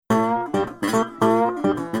Подкаст.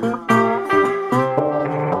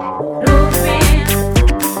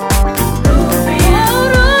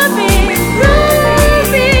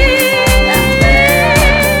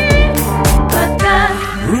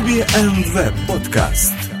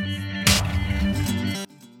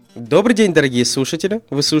 Добрый день, дорогие слушатели!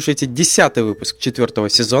 Вы слушаете 10-й выпуск 4-го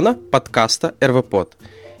сезона подкаста РВПод.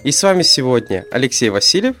 И с вами сегодня Алексей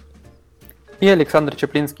Васильев и Александр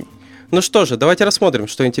Чаплинский. Ну что же, давайте рассмотрим,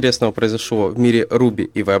 что интересного произошло в мире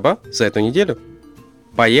Ruby и веба за эту неделю.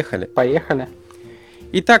 Поехали! Поехали!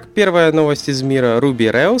 Итак, первая новость из мира Ruby и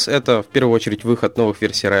Rails — это в первую очередь выход новых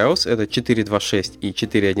версий Rails. Это 4.2.6 и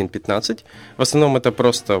 4.1.15. В основном это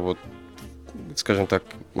просто скажем так,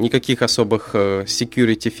 никаких особых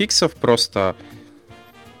security фиксов, просто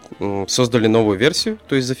создали новую версию,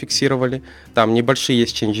 то есть зафиксировали. Там небольшие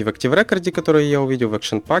есть ченджи в Active Record, которые я увидел в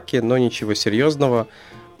Action Pack, но ничего серьезного.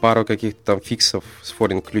 Пару каких-то там фиксов с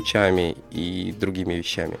форин-ключами и другими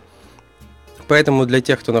вещами. Поэтому для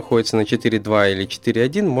тех, кто находится на 4.2 или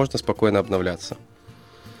 4.1, можно спокойно обновляться.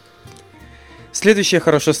 Следующая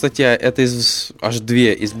хорошая статья, это аж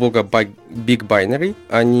две из блога Big Binary.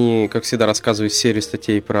 Они, как всегда, рассказывают серию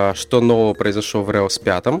статей про что нового произошло в Rails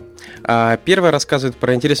 5. Первая рассказывает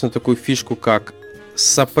про интересную такую фишку, как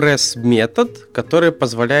suppress метод, который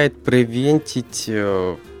позволяет превентить,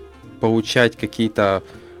 получать какие-то,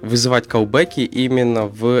 вызывать callback'и именно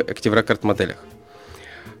в Active Record моделях.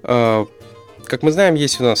 Как мы знаем,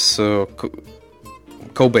 есть у нас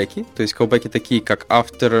callback'и, то есть callback'и такие, как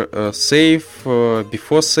after save,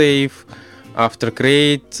 before save, after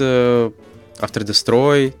create, after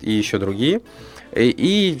destroy и еще другие.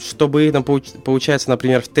 И чтобы нам получается,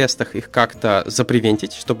 например, в тестах их как-то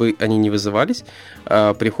запревентить, чтобы они не вызывались,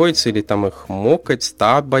 приходится или там их мокать,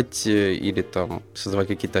 стабать, или там создавать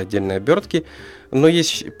какие-то отдельные обертки. Но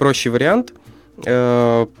есть проще вариант.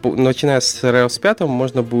 Начиная с Rails 5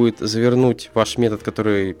 можно будет завернуть ваш метод,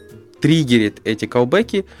 который триггерит эти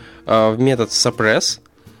callback'и, в метод suppress,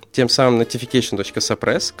 тем самым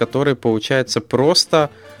notification.suppress, который, получается, просто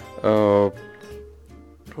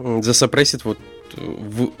засапрессит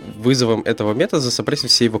вызовом этого метода, засапрессит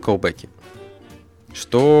все его callback'и.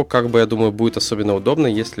 Что, я думаю, будет особенно удобно,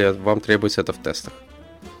 если вам требуется это в тестах.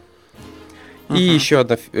 И еще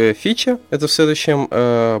одна фича, это в следующем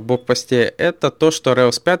блокпосте, это то, что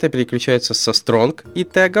Rails 5 переключается со strong и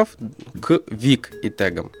тегов к weak и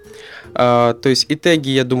тегам. То есть и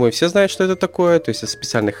теги, я думаю, все знают, что это такое. То есть это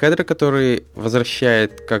специальный хедер, который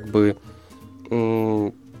возвращает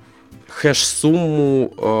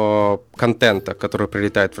хэш-сумму контента, который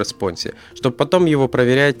прилетает в респонсе, чтобы потом его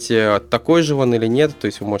проверять, такой же он или нет. То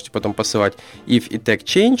есть вы можете потом посылать if и tag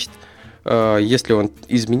changed, если он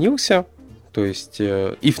изменился. То есть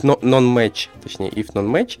if non-match,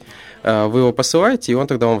 вы его посылаете, и он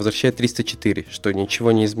тогда вам возвращает 304, что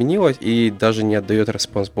ничего не изменилось и даже не отдает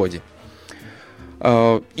response body.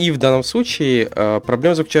 И в данном случае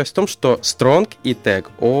проблема заключается в том, что strong и tag,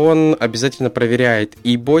 он обязательно проверяет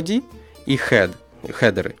и body, и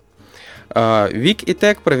хедеры. Weak и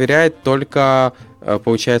tag проверяет только,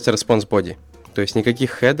 получается, response body. То есть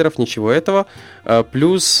никаких хедеров, ничего этого.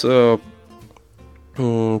 Плюс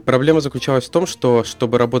проблема заключалась в том, что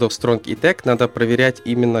чтобы работал strong и tag, надо проверять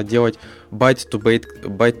именно делать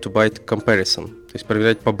byte-to-byte comparison, то есть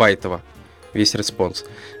проверять по байтово весь респонс,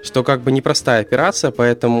 что непростая операция,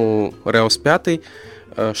 поэтому Rails 5,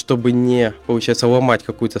 чтобы не, получается, ломать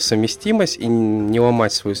какую-то совместимость и не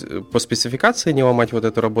ломать свою, по спецификации не ломать вот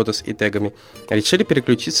эту работу с и-тегами, решили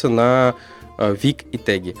переключиться на weak и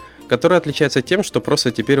теги, который отличается тем, что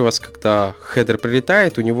просто теперь у вас, когда хедер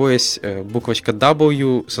прилетает, у него есть буквочка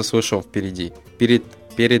W со слэшом впереди, перед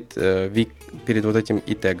вот этим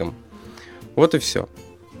и тегом. Вот и все.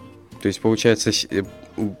 То есть, получается,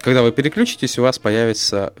 когда вы переключитесь, у вас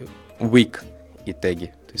появятся weak и теги,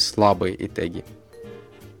 то есть слабые и теги.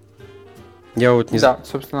 Я вот не знаю. Да,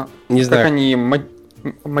 собственно, не знаю, как они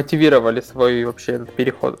мотивировали свой вообще этот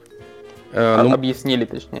переход. Объяснили,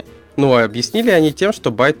 точнее. Объяснили они тем, что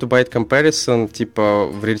byte-to-byte comparison,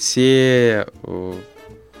 в рельсе,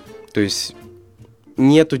 то есть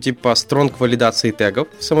нету strong валидации тегов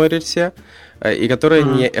в самой рельсе, и которая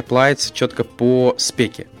не applies четко по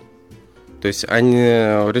спеке. То есть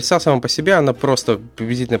рельса сама по себе, она просто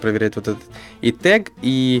приблизительно проверяет вот этот и тег,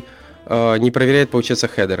 и не проверяет, получается,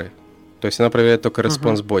 хедеры. То есть она проверяет только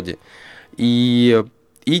response body. И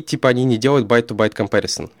они не делают byte-to-byte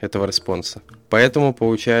comparison этого респонса. Поэтому,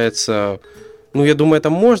 получается, я думаю, это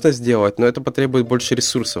можно сделать, но это потребует больше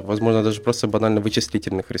ресурсов, возможно, даже просто банально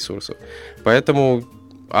вычислительных ресурсов. Поэтому,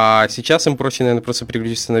 сейчас им проще, наверное, просто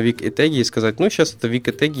переключиться на weak и теги и сказать, сейчас это weak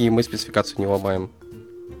и теги, и мы спецификацию не ломаем.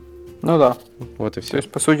 Ну да. Вот и все. То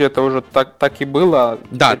есть, по сути, это уже так и было.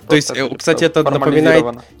 Да, то есть, кстати, это напоминает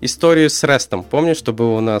историю с REST. Помнишь, что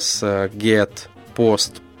был у нас get,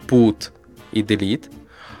 post, put и delete?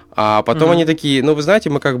 А потом они такие, ну, вы знаете,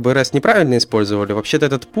 мы как бы REST неправильно использовали. Вообще-то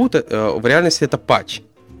этот put в реальности это patch.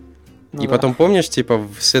 И потом, помнишь, типа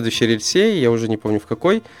в следующей рельсе, я уже не помню в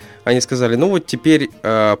какой, они сказали, ну вот теперь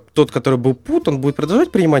тот, который был put, он будет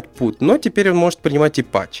продолжать принимать put, но теперь он может принимать и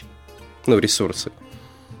patch, ну, ресурсы.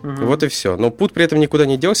 Вот и все. Но put при этом никуда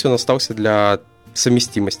не делся, он остался для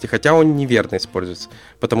совместимости, хотя он неверно используется.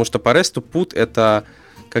 Потому что по REST put это,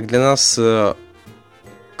 как для нас,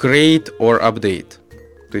 create or update.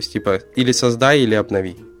 То есть, типа, или создай, или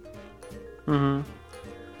обнови.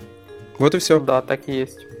 Вот и все. Да, так и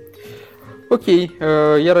есть. Окей,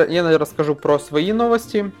 я расскажу про свои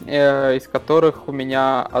новости, из которых у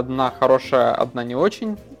меня одна хорошая, одна не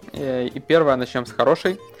очень. И первая, начнем с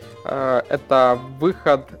хорошей. Это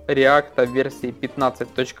выход React версии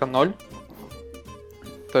 15.0.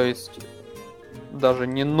 То есть даже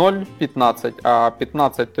не 0.15, а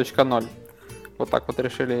 15.0. Вот так вот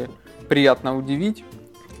решили приятно удивить.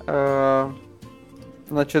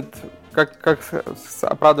 Значит, как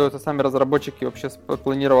оправдываются сами разработчики, вообще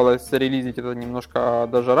планировалось релизить это немножко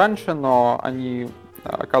даже раньше, но они,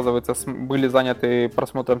 оказывается, были заняты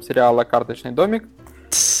просмотром сериала «Карточный домик».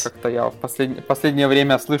 Как-то я в последнее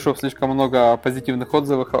время слышу слишком много позитивных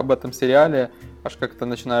отзывов об этом сериале, аж как-то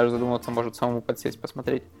начинаешь задумываться, может самому подсесть,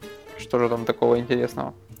 посмотреть, что же там такого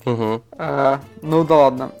интересного. Ну да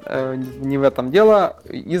ладно, не в этом дело.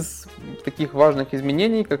 Из таких важных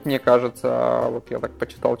изменений, как мне кажется, вот я так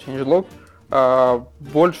почитал changelog,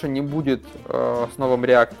 больше не будет с новым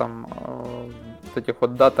React вот этих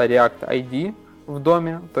вот Data React ID в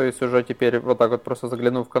доме, то есть уже теперь вот так вот просто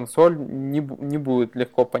заглянув в консоль, не будет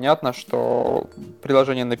легко понятно, что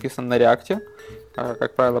приложение написано на React,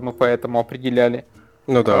 как правило, мы поэтому определяли.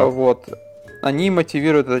 Ну да. Вот. Они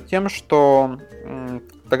мотивируют это тем, что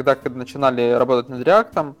тогда, когда начинали работать над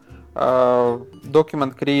React,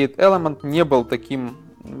 Document Create Element не был таким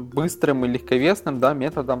быстрым и легковесным, да,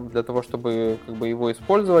 методом для того, чтобы как бы его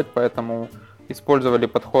использовать, поэтому использовали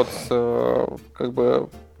подход с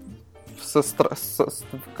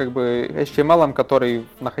HTML, который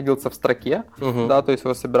находился в строке, да, то есть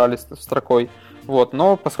его собирали строкой. Вот,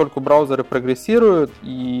 но поскольку браузеры прогрессируют,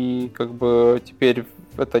 и как бы теперь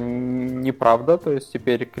это неправда, то есть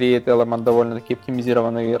теперь Create Element довольно-таки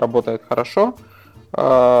оптимизированный и работает хорошо,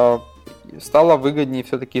 стало выгоднее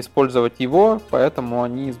все-таки использовать его, поэтому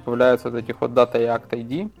они избавляются от этих вот Data React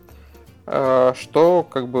ID, что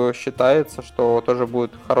как бы считается, что тоже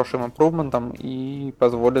будет хорошим импрувментом и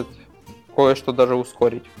позволит кое-что даже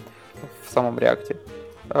ускорить в самом React.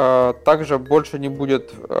 Также больше не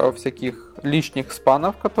будет всяких лишних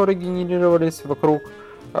спанов, которые генерировались вокруг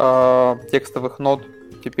текстовых нод.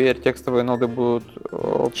 Теперь текстовые ноды будут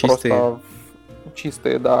просто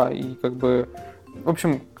чистые, да, и как бы... В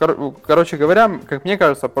общем, короче говоря, как мне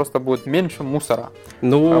кажется, просто будет меньше мусора.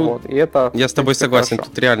 Ну, вот, и это, я с тобой согласен.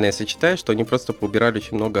 Хорошо. Тут реально, если читаешь, что они просто поубирали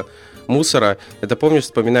очень много мусора. Это, помнишь,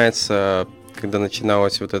 вспоминается, когда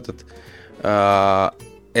начиналось вот этот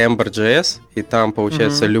Ember.js, и там,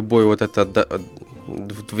 получается, любой вот этот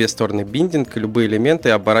в две стороны биндинг, любые элементы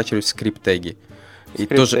оборачивались в скрипт-теги. И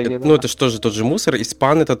тоже, да. Ну, это же тоже тот же мусор, и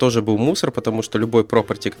span это тоже был мусор, потому что любой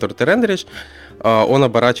property, который ты рендеришь, он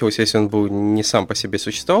оборачивался, если он был не сам по себе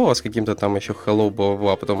существовал, а с каким-то там еще hello,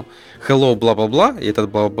 бла-бла-бла, потом hello, бла-бла-бла, и этот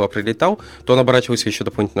бла-бла прилетал, то он оборачивался еще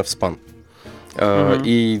дополнительно в span.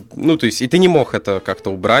 И, ну, то есть, и ты не мог это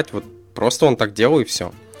как-то убрать, вот просто он так делал, и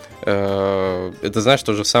все. Это, знаешь,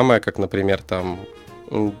 то же самое, как, например, там,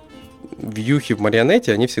 вьюхи в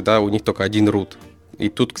марионете, они всегда, у них только один root. И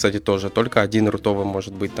тут, кстати, тоже только один рутовый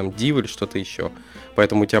может быть там div или что-то еще.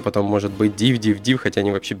 Поэтому у тебя потом может быть div, хотя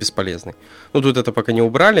они вообще бесполезны. Ну, тут это пока не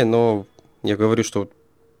убрали, но я говорю, что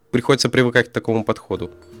приходится привыкать к такому подходу.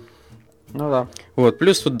 Ну да. Вот,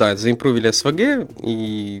 плюс тут, да, заимпровили SVG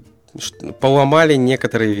и поломали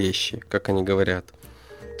некоторые вещи, как они говорят.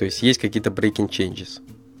 То есть есть какие-то breaking changes.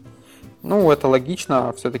 Ну, это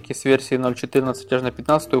логично. Все-таки с версии 0.14 аж на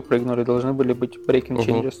 15 упрыгнули, должны были быть breaking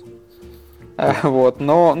changes. Вот,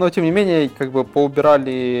 но тем не менее, как бы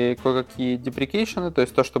поубирали кое-какие деприкейшены, то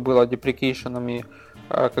есть то, что было деприкейшенами,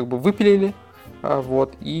 как бы выпилили,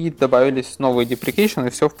 вот, и добавились новые деприкейшены, и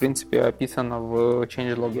все, в принципе, описано в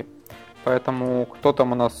changelog. Поэтому кто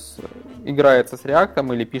там у нас играется с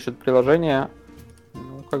React или пишет приложение,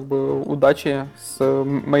 ну, как бы удачи с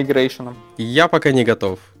мигрейшеном. Я пока не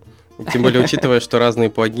готов. Тем более, учитывая, что разные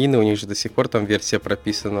плагины, у них же до сих пор там версия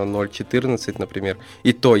прописана 0.14, например.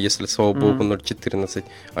 И то, если, слава богу, 0.14,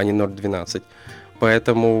 а не 0.12.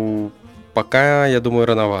 поэтому пока, я думаю,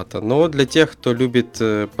 рановато. Но для тех, кто любит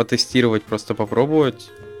потестировать, просто попробовать,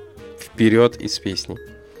 вперед из песни.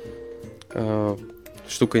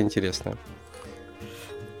 Штука интересная.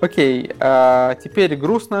 Окей, теперь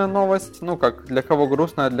грустная новость. Ну, как, для кого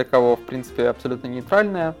грустная, для кого, в принципе, абсолютно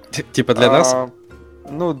нейтральная. Типа для нас?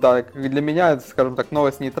 Ну да, для меня, скажем так,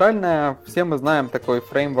 новость нейтральная. Все мы знаем такой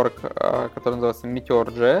фреймворк, который называется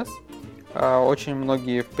Meteor.js. Очень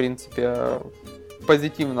многие, в принципе,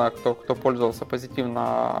 позитивно, кто пользовался,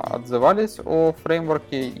 позитивно отзывались о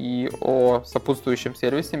фреймворке и о сопутствующем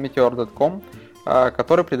сервисе Meteor.com,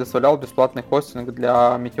 который предоставлял бесплатный хостинг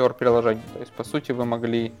для Meteor приложений. То есть, по сути, вы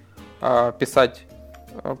могли писать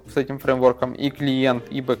с этим фреймворком и клиент,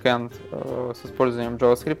 и бэкэнд с использованием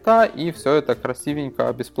JavaScript, и все это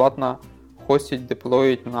красивенько, бесплатно хостить,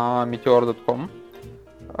 деплоить на Meteor.com.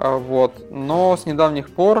 Вот. Но с недавних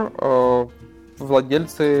пор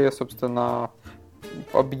владельцы, собственно,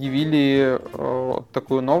 объявили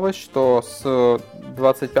такую новость, что с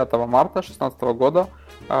 25 марта 2016 года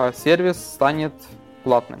сервис станет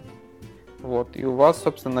платным. Вот. И у вас,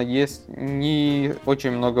 собственно, есть не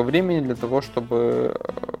очень много времени для того, чтобы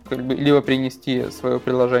либо принести свое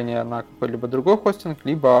приложение на какой-либо другой хостинг,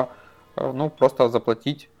 либо просто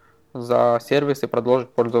заплатить за сервис и продолжить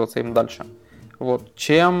пользоваться им дальше. Вот.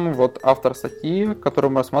 Чем автор статьи,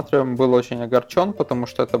 которую мы рассматриваем, был очень огорчен, потому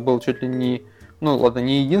что это был чуть ли не,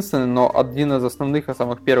 не единственный, но один из основных и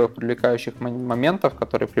самых первых привлекающих моментов,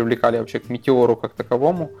 которые привлекали вообще к Метеору как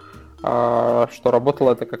таковому, что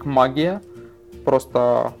работало это как магия.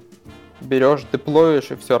 Просто берешь, деплоишь,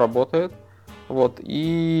 и все работает. Вот.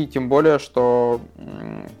 И тем более, что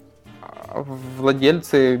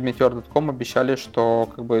владельцы Meteor.com обещали, что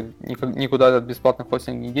никуда этот бесплатный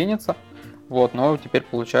хостинг не денется. Вот. Но теперь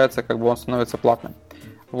получается, он становится платным.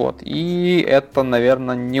 Вот. И это,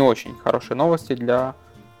 наверное, не очень хорошие новости для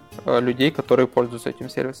людей, которые пользуются этим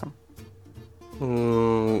сервисом.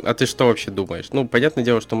 А ты что вообще думаешь? Понятное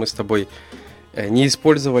дело, что мы с тобой не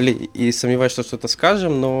использовали и сомневаюсь, что что-то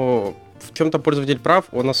скажем, но в чем-то пользователь прав,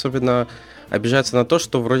 он особенно обижается на то,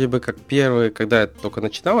 что вроде бы как первые, когда это только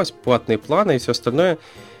начиналось, платные планы и все остальное,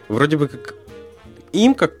 вроде бы как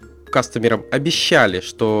им, как кастомерам, обещали,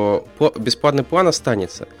 что бесплатный план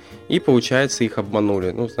останется, и получается их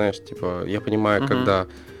обманули. Я понимаю, когда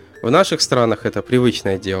в наших странах это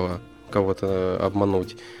привычное дело кого-то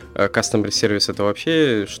обмануть, кастомер-сервис это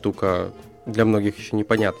вообще штука для многих еще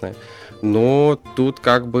непонятная. Но тут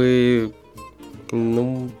уже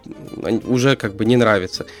не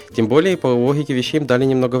нравится. Тем более, по логике вещей им дали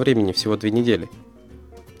немного времени, всего 2 недели.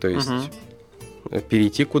 То есть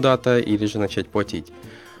перейти куда-то или же начать платить.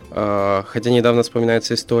 Хотя недавно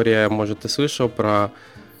вспоминается история, может, ты слышал про...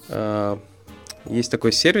 Есть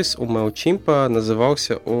такой сервис у MailChimp,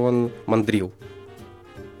 назывался он Mandrill.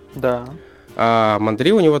 Да. А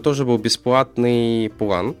Mandrill, у него тоже был бесплатный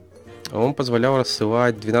план. Он позволял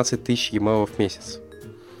рассылать 12 тысяч e-mail в месяц.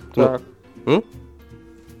 Так.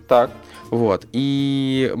 Так. Вот.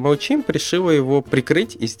 И MailChimp решила его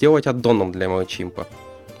прикрыть и сделать аддоном для MailChimp. То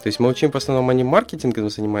есть MailChimp в основном они маркетингом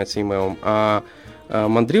занимается email, а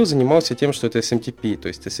Mandrill занимался тем, что это SMTP. То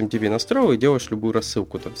есть SMTP настроил и делаешь любую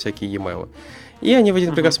рассылку, там всякие e-mail. И они в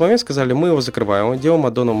один прекрасный момент сказали, мы его закрываем, делаем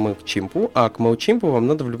аддоном MailChimp, а к MailChimp вам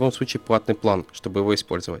надо в любом случае платный план, чтобы его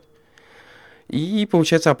использовать. И,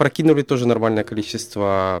 получается, опрокинули тоже нормальное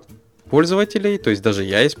количество пользователей. То есть даже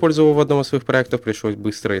я использовал в одном из своих проектов, пришлось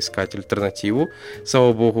быстро искать альтернативу.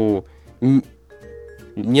 Слава богу,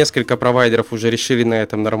 несколько провайдеров уже решили на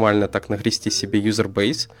этом нормально так нагрести себе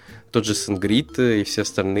user-base. Тот же SendGrid и все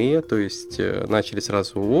остальные. То есть начали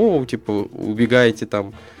сразу, убегаете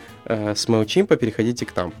там с MailChimp, переходите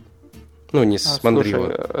к нам. Не с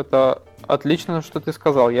Mandrill. Слушай, это отлично, что ты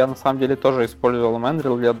сказал. Я на самом деле тоже использовал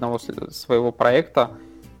Mandrill для одного своего проекта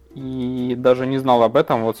и даже не знал об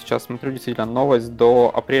этом. Вот сейчас смотрю действительно новость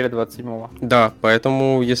до апреля 27-го. Да,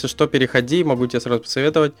 поэтому, если что, переходи, могу тебе сразу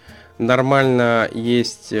посоветовать. Нормально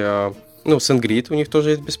есть, SendGrid, у них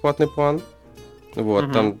тоже есть бесплатный план.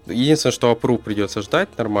 Вот, там единственное, что approve придется ждать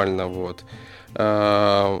нормально, вот.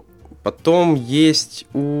 Потом есть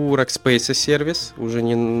у Rackspace сервис, уже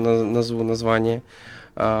не назову название.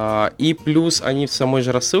 И плюс они в самой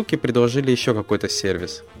же рассылке предложили еще какой-то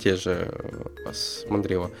сервис, те же с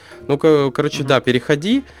Mandrill.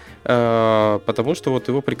 Переходи, потому что вот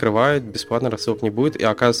его прикрывают, бесплатно рассылок не будет. И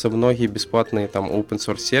оказывается, многие бесплатные там open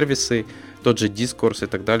source сервисы, тот же Discourse и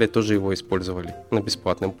так далее, тоже его использовали на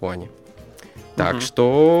бесплатном плане. Так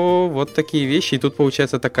что вот такие вещи. И тут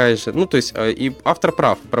получается такая же... и автор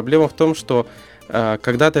прав. Проблема в том, что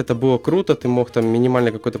Когда-то это было круто, ты мог там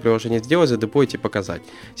минимальное какое-то приложение сделать, задеплоить и показать.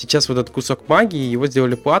 Сейчас вот этот кусок магии, его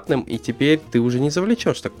сделали платным, и теперь ты уже не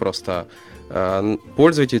завлечешь так просто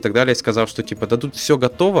пользователей и так далее, сказав, что типа, да тут все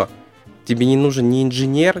готово, тебе не нужен ни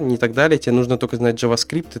инженер, ни так далее, тебе нужно только знать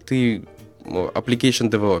JavaScript, и ты application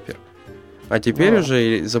developer. А теперь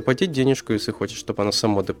уже заплатить денежку, если хочешь, чтобы оно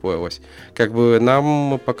само деплоилось. Как бы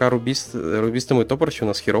нам пока рубистам и топорщи, у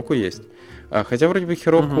нас Heroku есть. Хотя вроде бы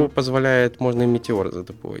Heroku позволяет, можно и Meteor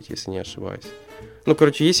задеплоить, если не ошибаюсь. Ну,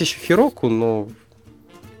 короче, есть еще Heroku, но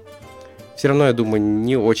все равно, я думаю,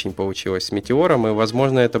 не очень получилось с Meteor'ом, и,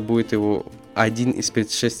 возможно, это будет его один из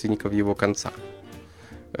предшественников его конца.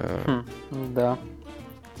 Да.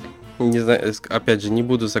 Не знаю, опять же, не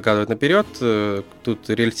буду загадывать наперед. Тут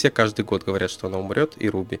рельсе каждый год говорят, что она умрет, и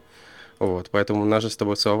Руби. Вот, поэтому наша с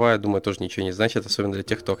тобой слова, я думаю, тоже ничего не значит, особенно для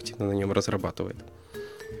тех, кто активно на нем разрабатывает.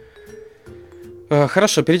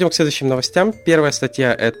 Хорошо, перейдем к следующим новостям. Первая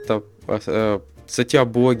статья — это статья о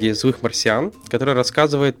блоге «Злых марсиан», которая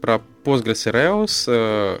рассказывает про Postgres и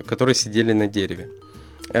Rails, которые сидели на дереве.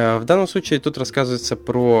 В данном случае тут рассказывается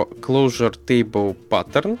про Closure Table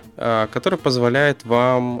Pattern, который позволяет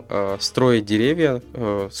вам строить деревья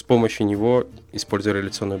с помощью него, используя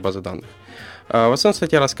реляционную базу данных. В основном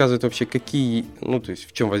статья рассказывает вообще, то есть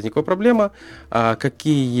в чем возникла проблема,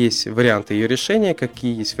 какие есть варианты ее решения,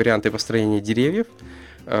 какие есть варианты построения деревьев.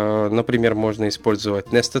 Например, можно использовать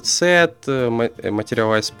Nested Set,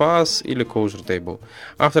 Materialize Path или Closure Table.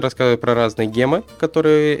 Автор рассказывает про разные геммы,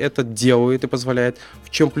 которые это делают и позволяют,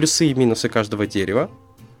 в чем плюсы и минусы каждого дерева.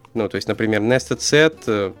 Ну, то есть, например, Nested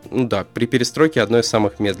Set, при перестройке одно из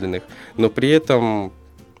самых медленных, но при этом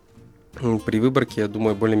при выборке, я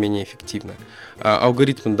думаю, более-менее эффективно.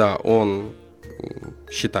 Алгоритм, да, он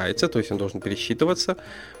считается, то есть он должен пересчитываться.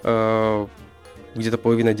 Где-то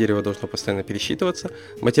половина дерева должна постоянно пересчитываться.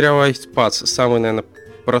 Materialized Path самый, наверное,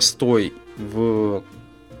 простой в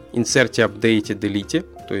инсерте, апдейте, делите.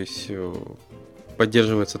 То есть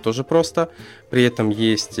поддерживается тоже просто. При этом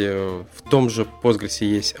есть в том же Postgres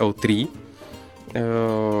есть L3.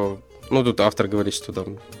 Тут автор говорит, что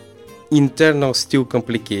там internal still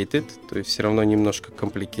complicated, то есть все равно немножко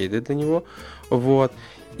complicated для него. Вот.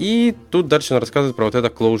 И тут дальше он рассказывает про вот это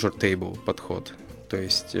Closure Table подход. То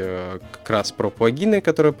есть как раз про плагины,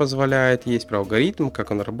 которые позволяют, есть про алгоритм,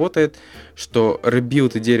 как он работает, что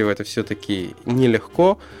ребилд дерева это все-таки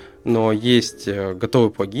нелегко, но есть готовый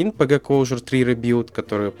плагин PG Closure 3 Rebuild,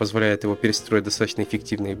 который позволяет его перестроить достаточно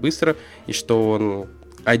эффективно и быстро, и что он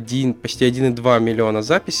почти 1,2 миллиона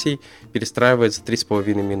записей перестраивает за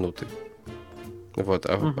 3,5 минуты. Вот.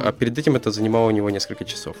 А перед этим это занимало у него несколько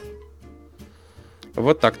часов.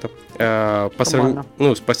 Вот так-то. По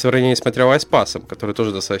сравнению с Materialize Path, который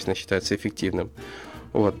тоже достаточно считается эффективным.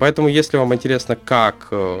 Вот. Поэтому, если вам интересно,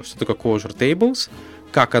 что такое Closure Tables,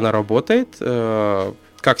 как она работает,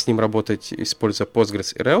 как с ним работать, используя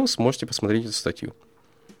Postgres и Rails, можете посмотреть эту статью.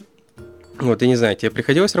 Вот, я не знаю, тебе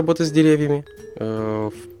приходилось работать с деревьями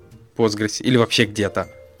в Postgres или вообще где-то?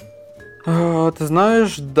 Ты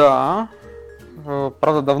знаешь, да.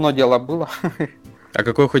 Правда, давно дело было. А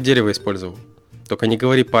какое хоть дерево использовал? Только не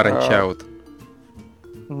говори Parent Child.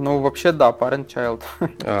 Вообще, да, Parent Child.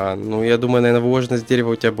 Я думаю, наверное, вложенность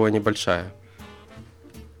дерева у тебя была небольшая.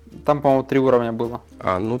 Там, по-моему, 3 уровня было.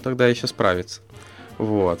 Тогда еще справится.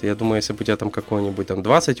 Вот, я думаю, если бы у тебя там какой-нибудь там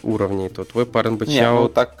 20 уровней, то твой Parent Child...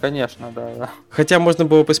 так, конечно, да. Хотя можно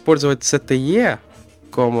было бы использовать CTE,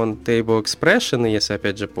 Common Table Expression, если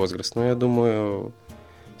опять же Postgres, но я думаю,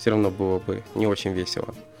 все равно было бы не очень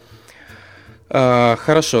весело.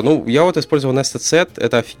 Хорошо, я вот использовал Nested Set,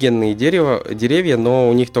 это офигенные деревья, но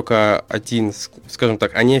у них только один, скажем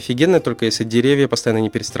так, они офигенные только если деревья постоянно не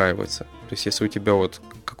перестраиваются. То есть если у тебя вот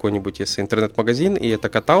какой-нибудь, если интернет-магазин, и это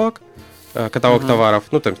каталог товаров,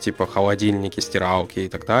 там типа холодильники, стиралки и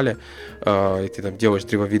так далее, и ты там делаешь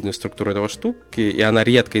древовидную структуру этого штуки, и она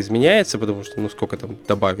редко изменяется, потому что, сколько там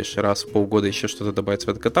добавишь, раз в полгода еще что-то добавится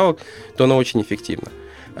в этот каталог, то она очень эффективна.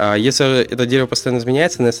 Если это дерево постоянно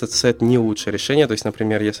изменяется, Nested Set не лучшее решение, то есть,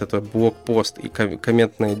 например, если это блокпост и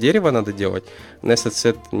комментное дерево надо делать, Nested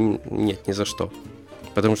Set нет, ни за что.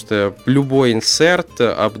 Потому что любой insert,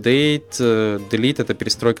 update, delete — это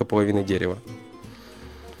перестройка половины дерева.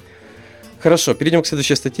 Хорошо, перейдем к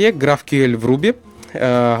следующей статье. GraphQL в Ruby.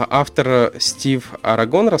 Автор Стив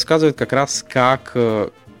Арагон рассказывает как раз, как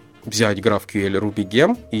взять GraphQL Ruby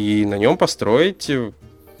Gem и на нем построить,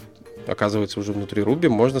 оказывается, уже внутри Ruby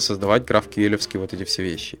можно создавать GraphQL-овские вот эти все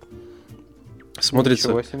вещи.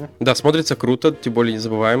 Смотрится круто, тем более не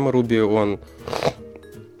забываем, Ruby, он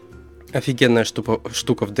офигенная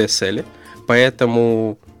штука в DSL,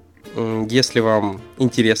 поэтому Если вам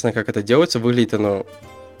интересно, как это делается, выглядит оно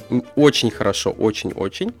очень хорошо,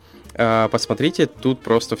 очень-очень. Посмотрите, тут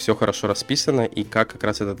просто все хорошо расписано, и как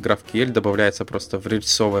раз этот GraphQL добавляется просто в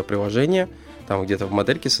рельсовое приложение. Там где-то в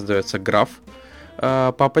модельке создается граф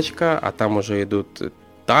папочка, а там уже идут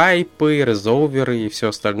тайпы, резолверы и все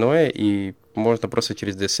остальное, и можно просто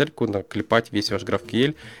через DSL-ку наклепать весь ваш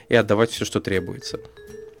GraphQL и отдавать все, что требуется.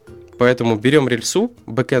 Поэтому берем рельсу,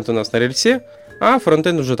 бэкэнд у нас на рельсе, а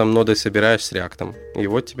фронтенд уже там нодой собираешь с React. И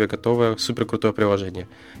вот тебе готовое супер крутое приложение.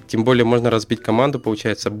 Тем более можно разбить команду,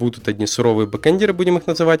 получается, будут одни суровые бэкэндеры, будем их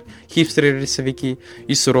называть, хипстеры-рельсовики,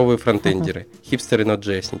 и суровые фронтендеры,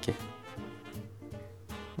 хипстеры-ноджесники.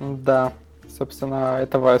 Да, собственно,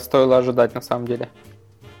 этого стоило ожидать на самом деле.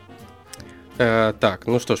 Так,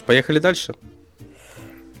 ну что ж, поехали дальше.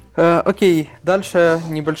 Окей, дальше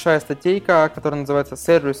небольшая статейка, которая называется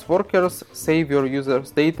Service Workers Save Your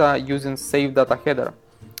Users Data Using Save Data Header.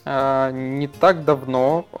 Не так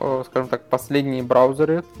давно, скажем так, последние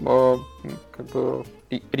браузеры, как бы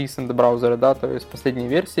recent браузеры, да, то есть последние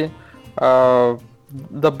версии,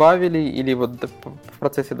 добавили или вот в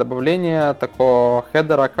процессе добавления такого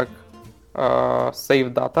хедера, как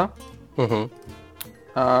Save Data,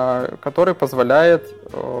 который позволяет,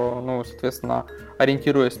 ну, соответственно,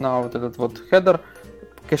 ориентируясь на вот этот вот хедер,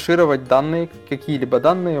 кэшировать данные, какие-либо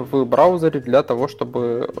данные в браузере для того,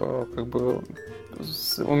 чтобы как бы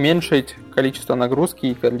уменьшить количество нагрузки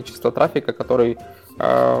и количество трафика, который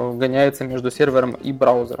гоняется между сервером и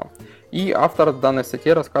браузером. И автор данной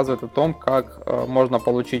статьи рассказывает о том, как можно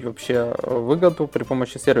получить вообще выгоду при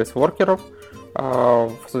помощи сервис-воркеров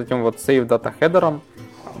с этим вот Save Data хедером.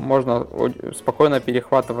 Можно спокойно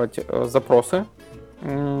перехватывать запросы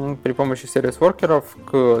при помощи сервис-воркеров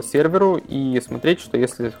к серверу и смотреть, что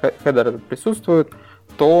если хедер этот присутствует,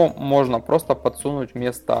 то можно просто подсунуть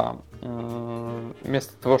вместо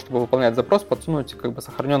того, чтобы выполнять запрос, подсунуть как бы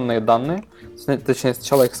сохраненные данные. Точнее,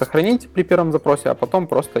 сначала их сохранить при первом запросе, а потом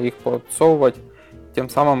просто их подсовывать, тем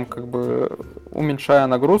самым как бы уменьшая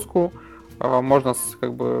нагрузку. Можно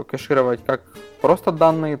как бы кэшировать как просто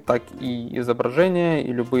данные, так и изображения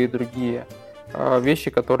и любые другие вещи,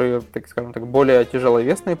 которые, так скажем так, более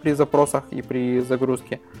тяжеловесные при запросах и при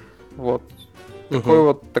загрузке. Вот.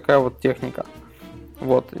 Такая вот техника.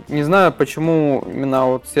 Вот. Не знаю, почему именно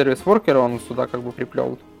вот сервис-воркер он сюда как бы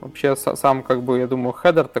приплел. Вообще сам, как бы, я думаю,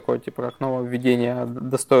 хедер такой, типа, как нововведение,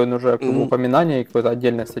 достоин уже как бы упоминания и какой-то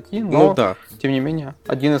отдельной статьи, но, тем не менее,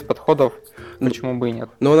 один из подходов, почему бы и нет.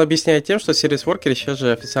 Но он объясняет тем, что сервис-воркеры сейчас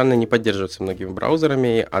же официально не поддерживаются многими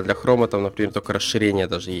браузерами, а для Chrome там, например, только расширение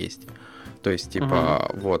даже есть. То есть, типа,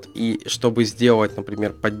 вот. И чтобы сделать,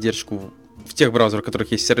 например, поддержку в тех браузерах, в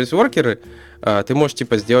которых есть сервис-воркеры, ты можешь,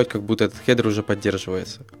 типа, сделать, как будто этот хедер уже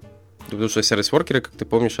поддерживается. Потому что сервис-воркеры, как ты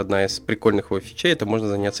помнишь, одна из прикольных его фичей, это можно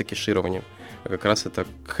заняться кэшированием. А как раз это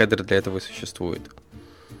хедер для этого и существует.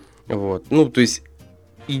 Вот. Ну, то есть,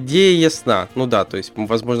 идея ясна. Ну да, то есть,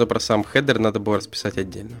 возможно, про сам хедер надо было расписать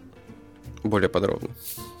отдельно. Более подробно.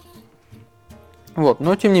 Вот,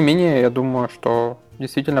 но тем не менее, я думаю, что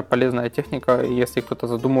действительно полезная техника, и если кто-то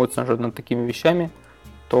задумывается уже над такими вещами,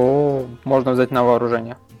 то можно взять на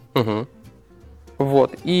вооружение.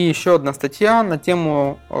 Вот. И еще одна статья на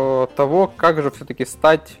тему того, как же все-таки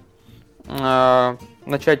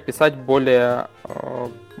начать писать более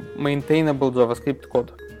maintainable JavaScript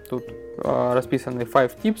код. Тут расписаны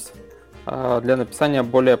 5 tips для написания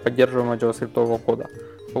более поддерживаемого JavaScript кода.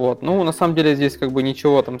 Вот. Ну, на самом деле здесь как бы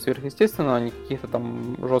ничего там сверхъестественного, никаких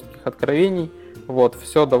там жестких откровений. Вот.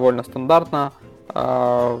 Все довольно стандартно.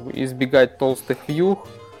 Избегать толстых вьюх,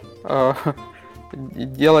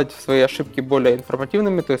 делать свои ошибки более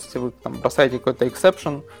информативными, то есть если вы там бросаете какой-то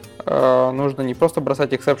exception, нужно не просто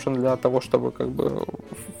бросать exception для того, чтобы как бы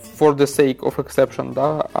for the sake of exception,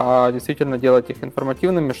 да, а действительно делать их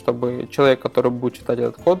информативными, чтобы человек, который будет читать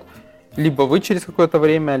этот код, либо вы через какое-то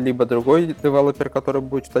время, либо другой девелопер, который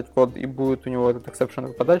будет читать код и будет у него этот exception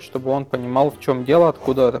выпадать, чтобы он понимал, в чем дело,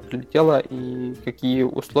 откуда это прилетело и какие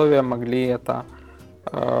условия могли это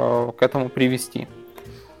к этому привести.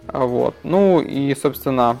 Вот. Ну и,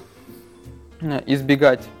 собственно,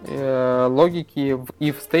 избегать логики в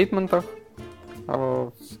if-стейтментах,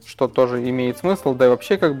 что тоже имеет смысл, да и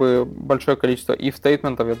вообще как бы большое количество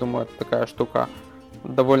if-стейтментов, я думаю, это такая штука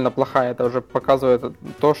довольно плохая, это уже показывает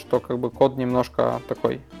то, что как бы код немножко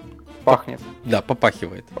такой пахнет. Да,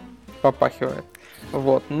 попахивает.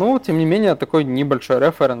 Вот. Но, тем не менее, такой небольшой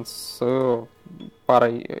референс с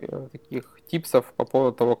парой таких типсов по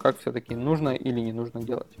поводу того, как все-таки нужно или не нужно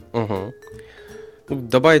делать. Угу.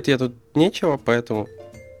 Добавить я тут нечего, поэтому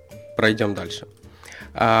пройдем дальше.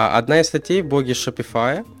 Одна из статей в блоге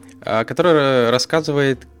Shopify, которая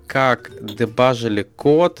рассказывает, как дебажили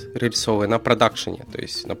код рельсовый на продакшене. То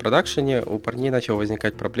есть на продакшене у парней начала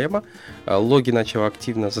возникать проблема, логи начали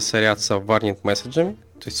активно засоряться warning-месседжами,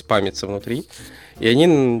 то есть спамиться внутри, и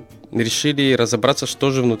они решили разобраться,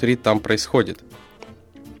 что же внутри там происходит.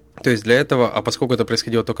 То есть для этого, а поскольку это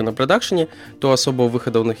происходило только на продакшене, то особого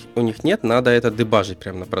выхода у них нет, надо это дебажить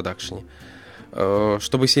прямо на продакшене.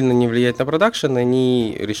 Чтобы сильно не влиять на продакшен,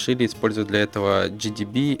 они решили использовать для этого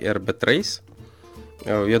GDB RBTrace.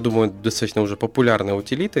 Я думаю, достаточно уже популярные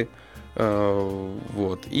утилиты.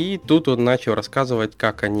 Вот. И тут он начал рассказывать,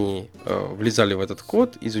 как они влезали в этот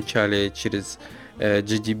код, изучали через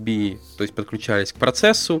GDB, то есть подключались к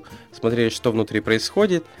процессу, смотрели, что внутри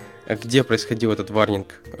происходит, где происходил этот warning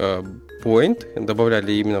point,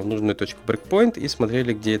 добавляли именно в нужную точку breakpoint и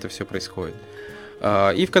смотрели, где это все происходит.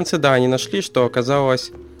 И в конце, да, они нашли, что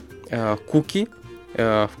оказалось куки,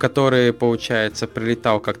 в которые, получается,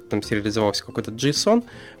 прилетал, как-то там сериализовался какой-то JSON.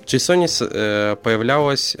 В JSON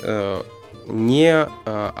появлялась не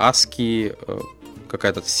ASCII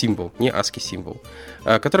какая-то символ, не ASCII символ,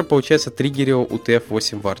 который, получается, триггерил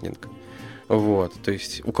UTF-8 warning. Вот, то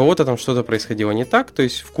есть у кого-то там что-то происходило не так, то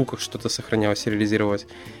есть в куках что-то сохранялось, сериализировалось.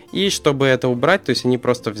 И чтобы это убрать, то есть они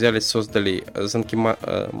просто взяли, создали,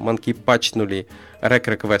 манки-патчнули rec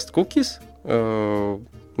request cookies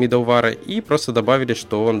middleware и просто добавили,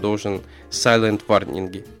 что он должен silent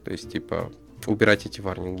warning, то есть типа убирать эти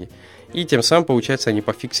варнинги. И тем самым, получается, они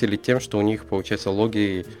пофиксили тем, что у них, получается,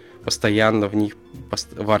 логи постоянно в них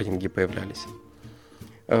варнинги появлялись.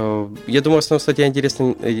 Я думаю, основная статья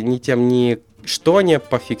интересна не тем, не что они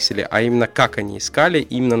пофиксили, а именно как они искали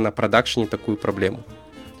именно на продакшене такую проблему.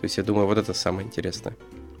 То есть я думаю, вот это самое интересное.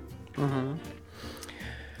 Uh-huh.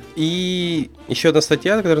 И еще одна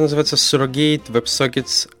статья, которая называется Surrogate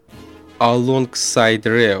WebSockets Alongside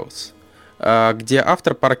Rails, где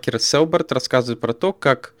автор Паркер Селберт рассказывает про то,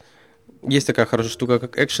 как есть такая хорошая штука,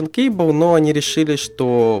 как Action Cable, но они решили,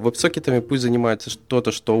 что веб-сокетами пусть занимается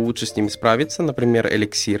что-то, что лучше с ними справится, например,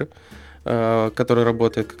 Elixir, который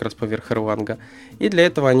работает как раз поверх Erlang. И для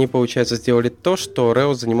этого они, получается, сделали то, что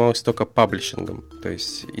Rails занималась только паблишингом. То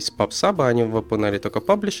есть из PubSub они выполняли только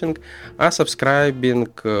паблишинг, а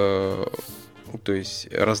сабскрайбинг, то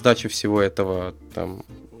есть раздачу всего этого там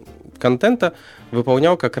контента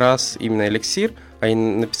выполнял как раз именно Elixir. Они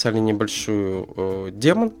написали небольшую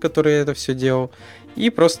демон, который это все делал,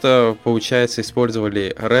 и просто, получается,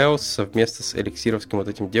 использовали Rails совместно с эликсировским вот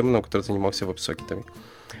этим демоном, который занимался веб-сокетами.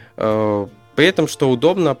 При этом, что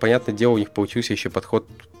удобно, понятное дело, у них получился еще подход,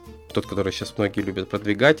 тот, который сейчас многие любят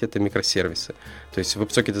продвигать, это микросервисы. То есть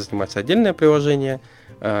веб-сокеты занимается отдельное приложение,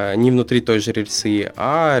 не внутри той же рельсы,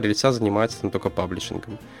 а рельса занимается там только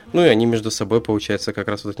паблишингом. Ну и они между собой, получается, как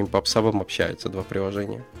раз вот этим PubSub общаются, два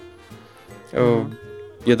приложения.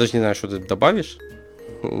 Я даже не знаю, что ты добавишь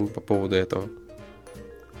по поводу этого.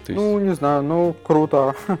 То есть... Ну, не знаю, ну,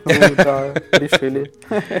 круто. Да, решили.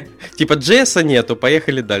 Типа JS нету,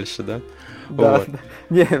 поехали дальше, да? Да.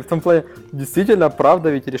 Не, в том плане, действительно, правда,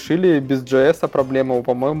 ведь решили без JS проблему.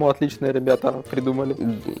 По-моему, отличные ребята придумали.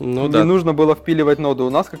 Ну да. Не нужно было впиливать ноду. У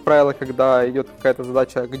нас, как правило, когда идет какая-то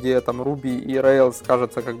задача, где там Ruby и Rails,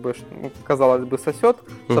 кажется, как бы, казалось бы, сосет,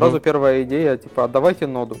 сразу первая идея, типа, давайте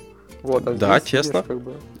ноду. Вот, а да, честно. Как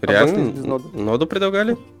бы, реально ноду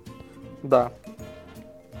предлагали? Да.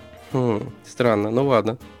 Странно, ну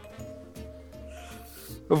ладно.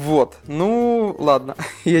 Вот, ну ладно,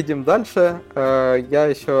 едем дальше. Я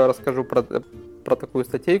еще расскажу про такую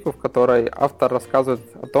статейку, в которой автор рассказывает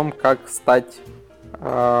о том, как стать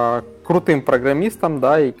крутым программистом,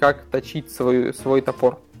 да, и как точить свой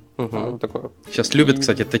топор. Такое. Сейчас любят,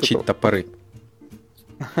 кстати, точить топоры.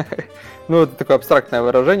 Ну, это такое абстрактное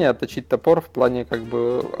выражение, точить топор в плане как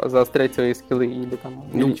бы заострять свои скиллы или там...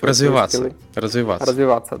 развиваться.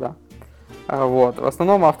 Развиваться, да. Вот. В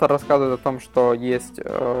основном автор рассказывает о том, что есть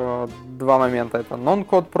два момента. Это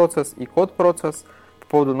non-code процесс и code процесс. По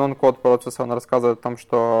поводу non-code процесса он рассказывает о том,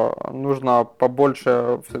 что нужно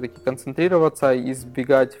побольше все-таки концентрироваться,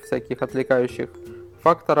 избегать всяких отвлекающих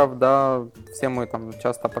факторов, да. Все мы там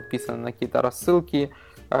часто подписаны на какие-то рассылки,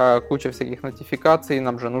 куча всяких нотификаций,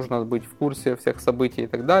 нам же нужно быть в курсе всех событий и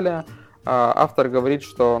так далее. Автор говорит,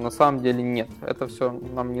 что на самом деле нет, это все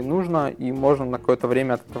нам не нужно, и можно на какое-то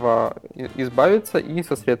время от этого избавиться и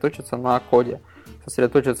сосредоточиться на коде,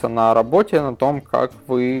 сосредоточиться на работе, на том, как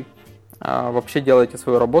вы вообще делаете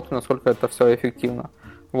свою работу, насколько это все эффективно.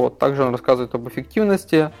 Вот. Также он рассказывает об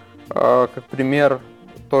эффективности, как пример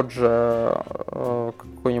тот же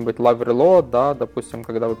какой-нибудь live reload, да, допустим,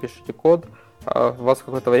 когда вы пишете код, у вас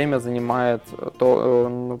какое-то время занимает,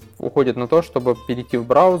 уходит на то, чтобы перейти в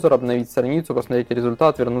браузер, обновить страницу, посмотреть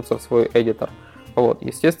результат, вернуться в свой эдитор. Вот.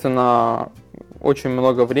 Естественно, очень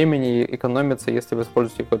много времени экономится, если вы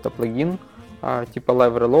используете какой-то плагин типа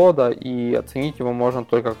Live Reload, и оценить его можно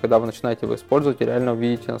только когда вы начинаете его использовать и реально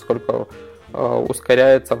увидите, насколько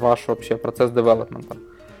ускоряется ваш вообще процесс девелопмента.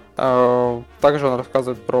 Также он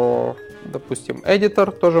рассказывает про, допустим,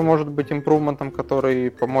 эдитор, тоже может быть импрувментом,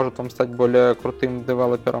 который поможет вам стать более крутым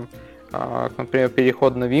девелопером. Например,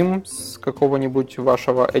 переход на Vim с какого-нибудь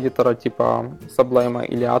вашего эдитора типа Sublime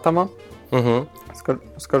или Atom. Угу.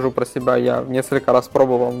 Скажу про себя, я несколько раз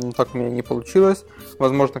пробовал, но так у меня не получилось.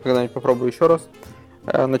 Возможно, когда-нибудь попробую еще раз.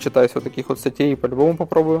 Начитаюсь вот таких вот статей и по-любому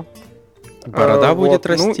попробую. Борода будет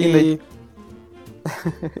расти.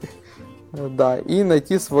 Да, и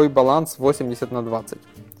найти свой баланс 80/20.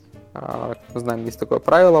 Как мы знаем, есть такое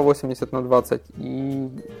правило 80/20, и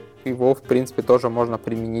его, в принципе, тоже можно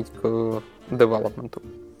применить к девелопменту,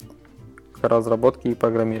 к разработке и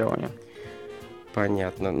программированию.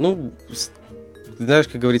 Понятно. Ну, знаешь,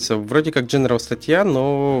 как говорится, вроде как general статья,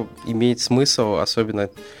 но имеет смысл, особенно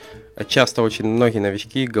часто очень многие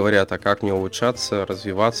новички говорят, а как мне улучшаться,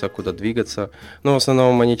 развиваться, куда двигаться. Но в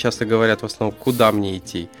основном они часто говорят, куда мне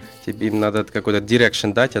идти. Им надо какой-то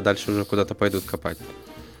direction дать, а дальше уже куда-то пойдут копать,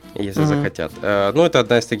 если захотят. Ну, это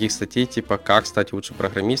одна из таких статей, типа, как стать лучшим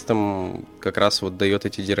программистом, как раз вот дает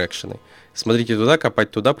эти дирекшены. Смотрите туда,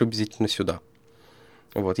 копать туда, приблизительно сюда.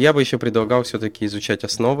 Вот. Я бы еще предлагал все-таки изучать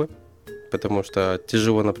основы, потому что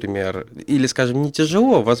тяжело, например, или, скажем, не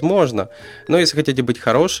тяжело, возможно, но если хотите быть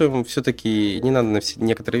хорошим, все-таки не надо на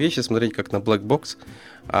некоторые вещи смотреть как на black box,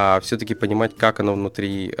 а все-таки понимать, как оно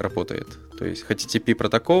внутри работает. То есть HTTP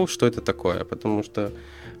протокол, что это такое, потому что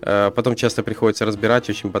потом часто приходится разбирать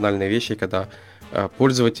очень банальные вещи, когда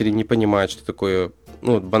пользователи не понимают, что такое,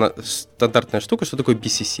 стандартная штука, что такое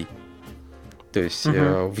BCC. То есть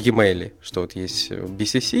в e-mail, что вот есть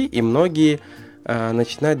BCC, и многие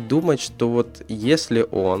начинают думать, что вот если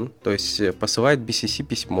он, то есть посылает BCC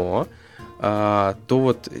письмо, то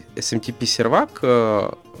вот SMTP сервак,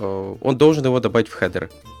 он должен его добавить в хедеры.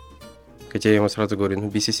 Хотя я ему сразу говорю,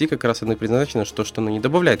 BCC как раз оно предназначено, что оно не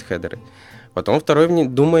добавляет хедеры. Потом второй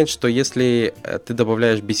думает, что если ты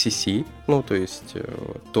добавляешь BCC,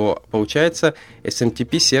 то получается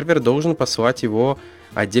SMTP сервер должен посылать его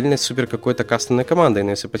отдельной супер какой-то кастомной командой. Но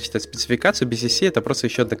если почитать спецификацию, BCC это просто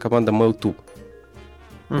еще одна команда mail-to.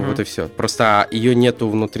 Вот и все. Просто ее нету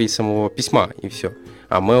внутри самого письма, и все.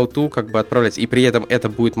 А mail-to как бы отправляется. И при этом это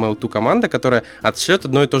будет mail-to команда, которая отшлет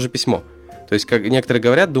одно и то же письмо. То есть, как некоторые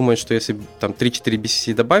говорят, думают, что если там 3-4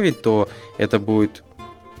 BCC добавить, то это будет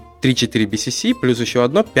 3-4 BCC плюс еще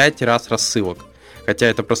одно 5 раз рассылок. Хотя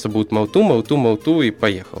это просто будет mail-to и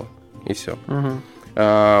поехало. И все.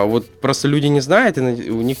 Вот просто люди не знают, и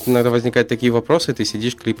у них иногда возникают такие вопросы, и ты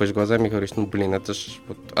сидишь, клипаешь глазами и говоришь, это же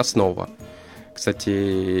вот основа.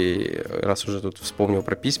 Кстати, раз уже тут вспомнил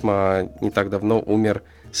про письма, не так давно умер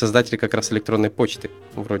создатель как раз электронной почты,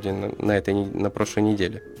 вроде на прошлой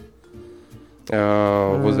неделе.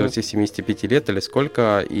 В возрасте 75 лет или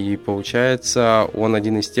сколько, и получается, он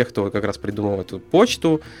один из тех, кто как раз придумал эту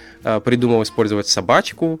почту, придумал использовать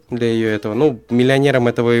собачку для ее этого. Миллионером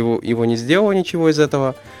этого его не сделало ничего из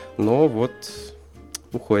этого, но вот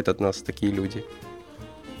уходят от нас такие люди.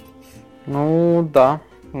 Да.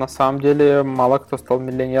 На самом деле, мало кто стал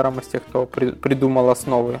миллионером из тех, кто придумал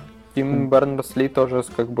основы. Тим Бернерс-Ли тоже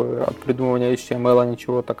как бы от придумывания HTML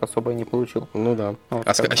ничего так особо и не получил. Да.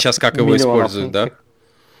 А сейчас как его используют, да?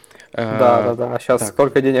 Да. А сейчас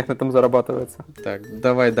сколько денег на этом зарабатывается? Так,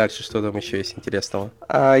 давай дальше, что там еще есть интересного?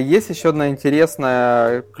 Есть еще одна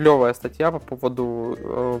интересная, клевая статья по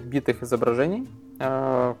поводу битых изображений.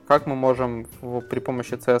 Как мы можем при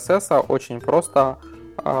помощи CSS очень просто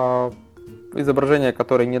изображения,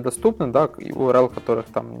 которые недоступны, да, URL которых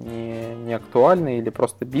там не актуальны или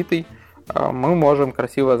просто битый, мы можем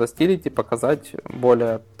красиво застилить и показать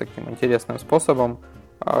более таким интересным способом,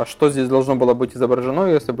 что здесь должно было быть изображено,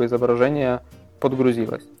 если бы изображение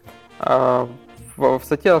подгрузилось. В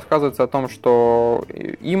статье рассказывается о том, что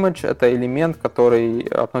image — это элемент, который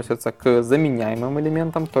относится к заменяемым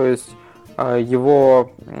элементам, то есть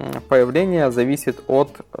его появление зависит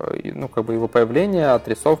от, его появление,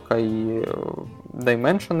 отрисовка и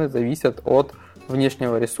dimensions зависят от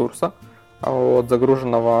внешнего ресурса, от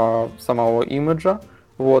загруженного самого имиджа.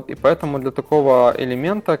 И поэтому для такого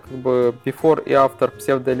элемента before и after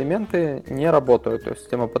псевдоэлементы не работают. То есть,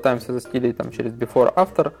 если мы пытаемся застилить через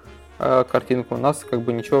before-after картинку, у нас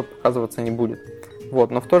ничего показываться не будет.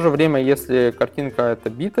 Но в то же время, если картинка это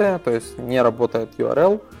битая, то есть не работает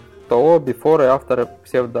URL, то before и after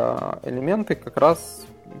псевдоэлементы как раз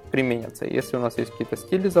применятся. Если у нас есть какие-то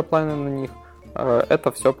стили запланены на них,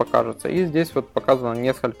 это все покажется. И здесь вот показано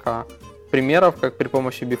несколько примеров, как при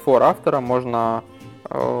помощи before-after можно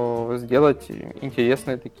сделать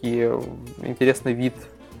интересный вид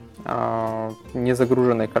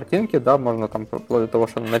незагруженной картинки, да, можно там вплоть до того,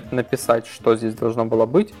 что написать, что здесь должно было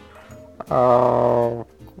быть,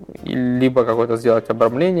 либо какое-то сделать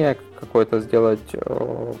обрамление, какое-то сделать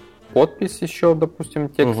подпись еще, допустим,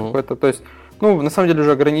 текст какой-то, то есть, на самом деле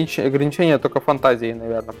уже ограничение только фантазии,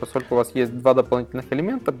 наверное, поскольку у вас есть два дополнительных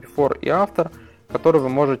элемента, before и after, которые вы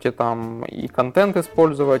можете там и контент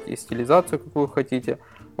использовать, и стилизацию, какую хотите.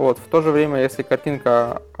 Вот. В то же время, если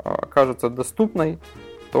картинка окажется доступной,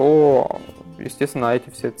 то, естественно, эти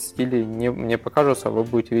все стили не покажутся, вы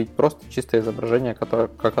будете видеть просто чистое изображение,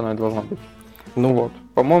 как оно и должно быть. Вот.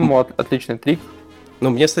 По-моему, отличный трик.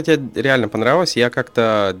 Мне, кстати, реально понравилось. Я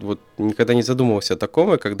как-то вот никогда не задумывался о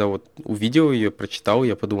таком, и когда вот увидел ее, прочитал,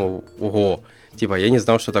 я подумал, ого, типа, я не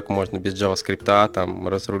знал, что так можно без JavaScript там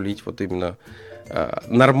разрулить вот именно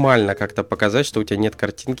нормально как-то показать, что у тебя нет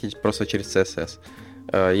картинки просто через CSS.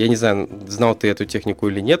 Я не знаю, знал ты эту технику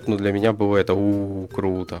или нет, но для меня было это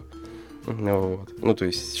круто. Вот. То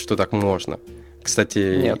есть, что так можно.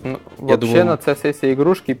 Кстати, нет, вообще думаю... на CSS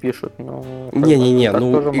игрушки пишут. Не-не-не,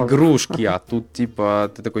 игрушки, а тут типа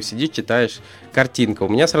ты такой сидишь, читаешь, картинка. У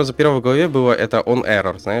меня сразу первое в голове было это on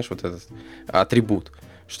error, знаешь, вот этот атрибут,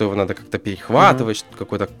 что его надо как-то перехватывать,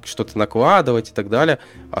 что-то накладывать и так далее.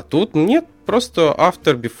 А тут нет, просто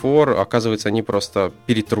after, before, оказывается, они просто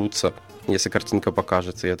перетрутся, если картинка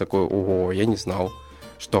покажется. Я такой, ого, я не знал,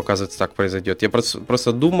 что, оказывается, так произойдет. Я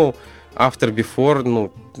просто думал, after, before,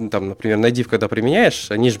 там, например, на div, когда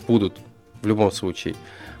применяешь, они же будут в любом случае.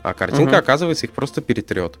 А картинка, оказывается, их просто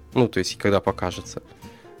перетрет. То есть, когда покажется.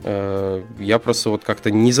 Я просто вот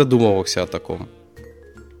как-то не задумывался о таком.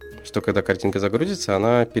 Что когда картинка загрузится,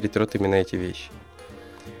 она перетрет именно эти вещи.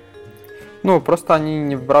 Просто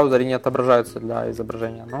они в браузере не отображаются для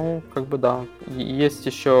изображения. Да. Есть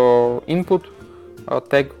еще input,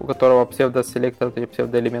 тег, у которого псевдоселектор и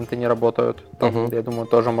псевдоэлементы не работают. Там, я думаю,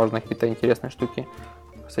 тоже можно какие-то интересные штуки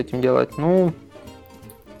с этим делать.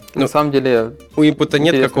 На самом деле... У input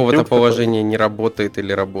нет какого-то положения, такой. Не работает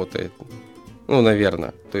или работает.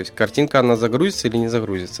 Наверное. То есть картинка, она загрузится или не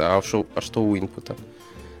загрузится. А что у input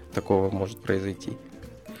такого может произойти?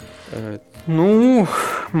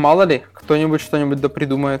 Мало ли, кто-нибудь что-нибудь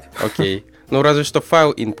допридумает. Окей. Разве что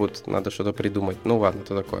файл input, надо что-то придумать. Ладно,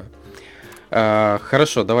 то такое.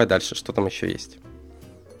 Хорошо, давай дальше, что там еще есть?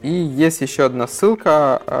 И есть еще одна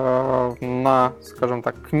ссылка на, скажем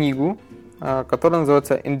так, книгу, которая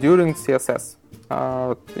называется Enduring CSS.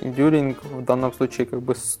 Enduring в данном случае как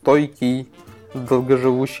бы стойкий,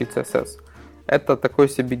 долгоживущий CSS. Это такой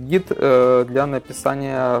себе гид для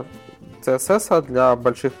написания CSS для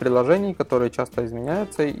больших приложений, которые часто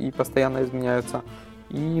изменяются и постоянно изменяются,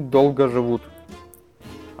 и долго живут.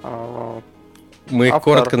 Мы их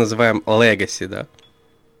коротко называем Legacy, да?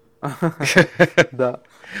 Да.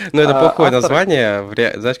 Это плохое название.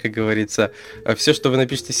 Знаешь, как говорится, все, что вы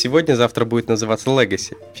напишете сегодня, завтра будет называться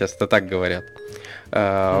Legacy. Часто так говорят.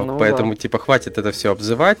 Поэтому, хватит это все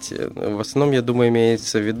обзывать. В основном, я думаю,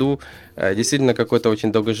 имеется в виду действительно какой-то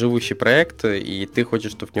очень долгоживущий проект, и ты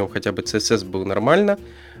хочешь, чтобы в нем хотя бы CSS был нормально.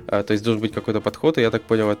 То есть должен быть какой-то подход, и я так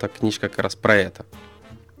понял, эта книжка как раз про это.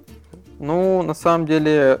 На самом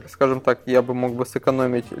деле, скажем так, я бы мог бы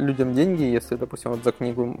сэкономить людям деньги, если, допустим, вот за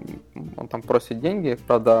книгу он там просит деньги,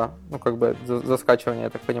 правда, за скачивание, я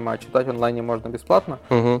так понимаю, читать в онлайне можно бесплатно,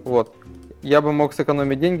 вот. Я бы мог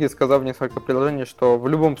сэкономить деньги, сказав несколько приложений, что в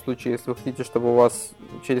любом случае, если вы хотите, чтобы у вас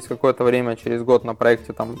через какое-то время, через год на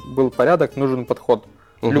проекте там был порядок, нужен подход,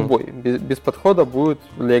 любой. Без подхода будет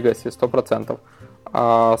Legacy 100%,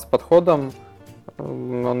 а с подходом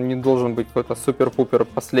он не должен быть какой-то супер-пупер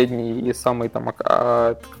последний и самый там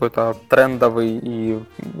какой-то трендовый и,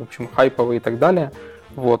 в общем, хайповый и так далее.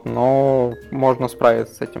 Вот, но можно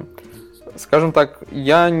справиться с этим. Скажем так,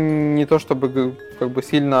 я не то чтобы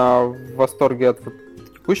сильно в восторге от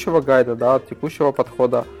текущего гайда, да, от текущего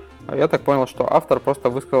подхода. Я так понял, что автор просто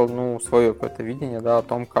высказал свое какое-то видение, да, о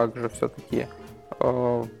том, как же все-таки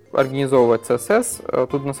организовывать CSS.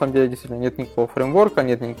 Тут на самом деле действительно нет никакого фреймворка,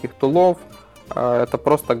 нет никаких тулов. Это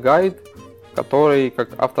просто гайд, который, как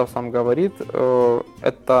автор сам говорит,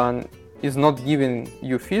 это is not giving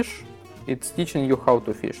you fish, it's teaching you how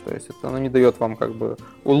to fish. То есть это оно не дает вам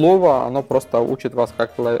улова, оно просто учит вас,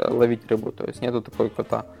 как ловить рыбу. То есть нету такой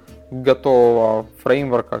какого-то готового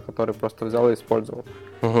фреймворка, который просто взял и использовал.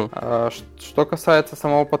 Что касается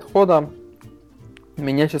самого подхода,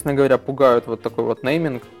 меня, честно говоря, пугают вот такой вот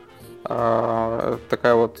нейминг.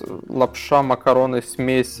 такая вот лапша, макароны,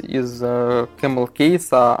 смесь из camel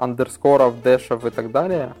кейса, андерскоров, дэшев и так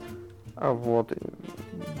далее. Вот.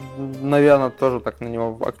 Наверное, тоже так на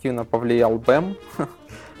него активно повлиял BEM.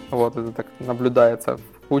 Вот, это так наблюдается.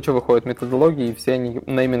 Куча выходит методологии, и все они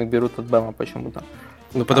нейминг берут от BEM почему-то.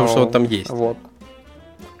 Ну, потому что он там есть. Вот.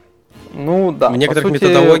 Ну, да. В некоторых сути...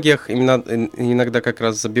 методологиях именно, иногда как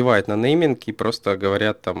раз забивают на нейминг и просто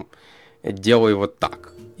говорят там, делай вот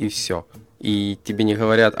так, и все. И тебе не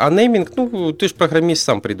говорят, а нейминг, ну, ты же программист,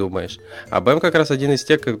 сам придумаешь. А BEM как раз один из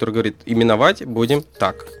тех, который говорит, именовать будем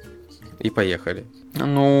так. И поехали.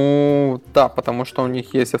 Ну, да, потому что у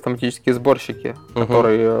них есть автоматические сборщики,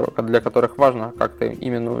 для которых важно, как ты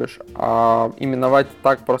именуешь. А именовать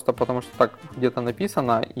так просто потому, что так где-то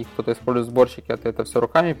написано, и кто-то использует сборщики, а ты это все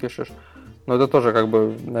руками пишешь. Но это тоже, как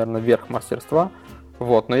бы, наверное, верх мастерства.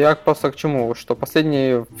 Вот. Но я просто к чему? Что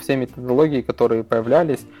последние все методологии, которые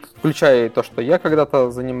появлялись, включая и то, что я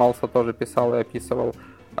когда-то занимался, тоже писал и описывал,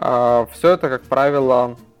 все это, как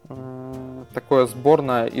правило, такое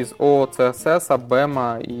сборное из ООО, CSS,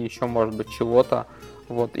 BEM и еще, может быть, чего-то,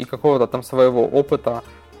 вот, и какого-то там своего опыта,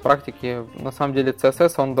 практики. На самом деле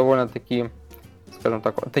CSS, он довольно-таки, скажем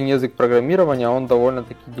так, это не язык программирования, он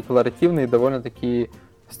довольно-таки декларативный, довольно-таки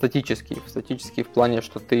статический в плане,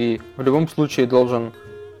 что ты в любом случае должен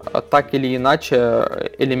так или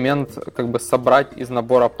иначе элемент как бы собрать из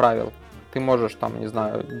набора правил. Ты можешь там, не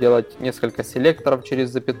знаю, делать несколько селекторов через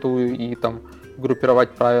запятую и там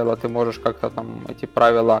группировать правила, ты можешь как-то там эти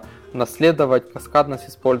правила наследовать, каскадность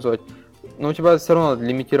использовать, но у тебя все равно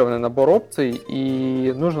лимитированный набор опций,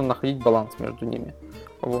 и нужно находить баланс между ними.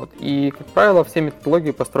 Вот. И, как правило, все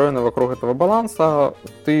методологии построены вокруг этого баланса.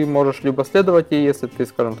 Ты можешь либо следовать ей, если ты,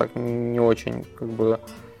 скажем так, не очень как бы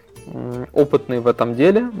опытный в этом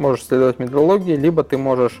деле, можешь следовать методологии, либо ты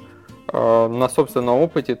можешь на собственном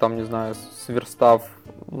опыте, там, не знаю, сверстав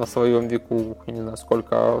на своем веку, не знаю,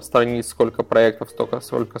 сколько страниц, сколько проектов,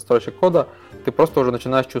 сколько строчек кода, ты просто уже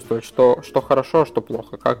начинаешь чувствовать, что хорошо, а что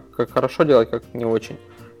плохо, как хорошо делать, как не очень.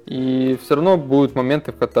 И все равно будут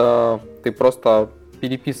моменты, когда ты просто,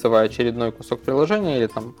 переписывая очередной кусок приложения или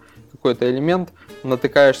там какой-то элемент,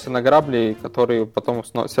 натыкаешься на грабли, которые потом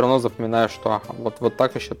все равно запоминаешь, что ага, вот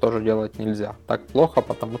так еще тоже делать нельзя. Так плохо,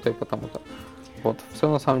 потому-то и потому-то. Вот, все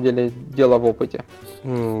на самом деле дело в опыте.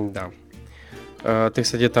 Да. Ты,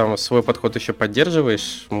 кстати, там свой подход еще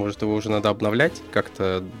поддерживаешь? Может, его уже надо обновлять,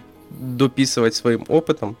 как-то дописывать своим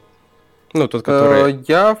опытом? Ну, тот, который...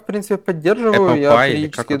 Я, в принципе, поддерживаю. Apple я Pie,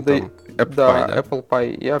 периодически Apple да, Pie, да? Apple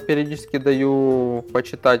Pie. Я периодически даю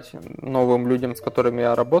почитать новым людям, с которыми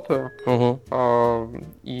я работаю.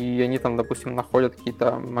 И они там, допустим, находят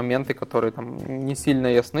какие-то моменты, которые там не сильно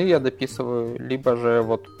ясны, я дописываю. Либо же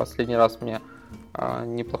вот последний раз мне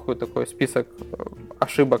неплохой такой список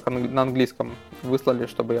ошибок на английском выслали,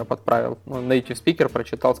 чтобы я подправил. Ну, native speaker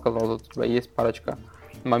прочитал, сказал, вот у тебя есть парочка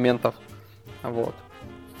моментов. Вот.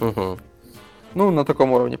 Ну, на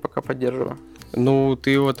таком уровне пока поддерживаю. Ну,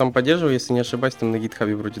 ты его там поддерживал, если не ошибаюсь, там на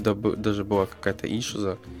GitHub вроде даже была какая-то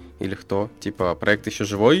ишуза или кто, типа проект еще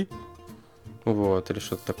живой, вот, или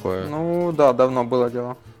что-то такое. Ну, да, давно было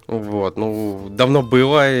дело. Вот, ну, давно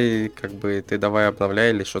было, и как бы ты давай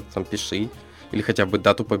обновляй или что-то там пиши, или хотя бы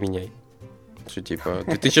дату поменяй. Что типа, в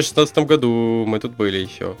 2016 году мы тут были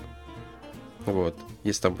еще. Вот,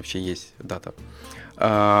 если там вообще есть дата.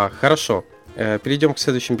 Хорошо. Перейдем к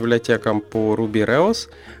следующим библиотекам по Ruby Rails.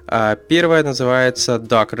 Первая называется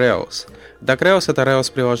Duck Rails. Duck Rails — это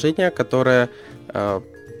Rails-приложение, которое,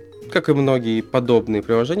 как и многие подобные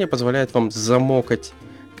приложения, позволяет вам замокать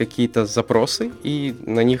какие-то запросы и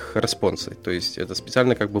на них респонсы. То есть это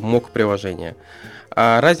специально как бы мок-приложение.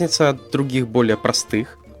 Разница от других более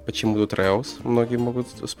простых, почему тут Rails, многие могут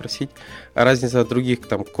спросить. Разница от других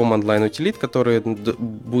там command line утилит, которые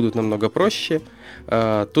будут намного проще.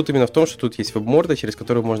 Тут именно в том, что тут есть веб-морда, через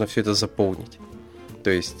которую можно все это заполнить. То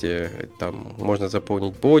есть там можно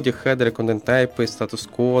заполнить body, header, content-type,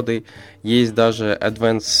 статус-коды. Есть даже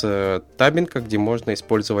advanced tabbing, где можно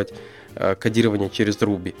использовать кодирование через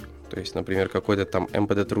Ruby. То есть, например, какой-то там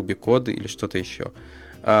embedded Ruby код или что-то еще.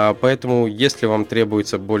 Поэтому, если вам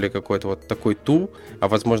требуется более какой-то вот такой тул, а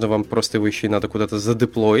возможно вам просто его еще и надо куда-то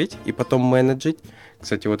задеплоить и потом менеджить,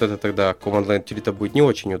 кстати, вот это тогда command line утилита будет не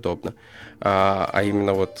очень удобно, а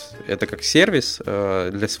именно вот это как сервис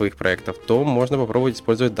для своих проектов, то можно попробовать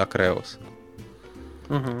использовать Duck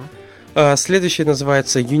Rails. Следующий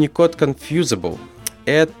называется Unicode Confusable.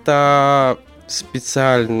 Это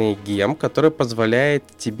специальный гем, который позволяет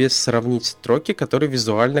тебе сравнить строки, которые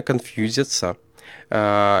визуально конфьюзятся.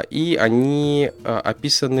 И они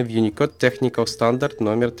описаны в Unicode Technical Standard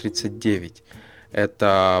номер 39.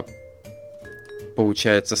 Это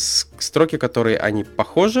получается, строки, которые они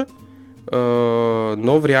похожи,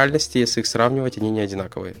 но в реальности, если их сравнивать, они не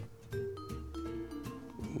одинаковые.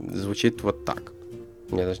 Звучит вот так.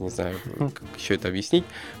 Я даже не знаю, как еще это объяснить.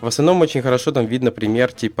 В основном очень хорошо там видно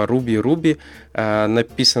пример типа Ruby.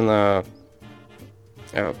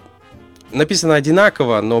 Написано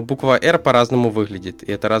одинаково, но буква R по-разному выглядит,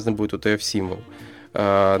 и это разный будет UTF-символ.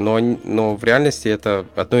 Но в реальности это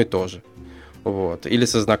одно и то же. Вот. Или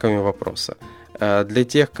со знаками вопроса. Для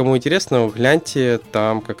тех, кому интересно, гляньте,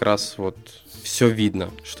 там как раз вот все видно,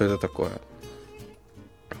 что это такое.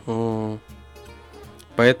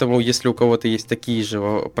 Поэтому, если у кого-то есть такие же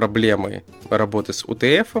проблемы работы с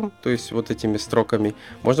UTF, то есть вот этими строками,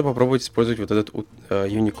 можно попробовать использовать вот этот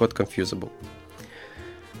Unicode Confusable.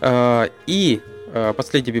 И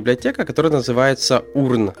последняя библиотека, которая называется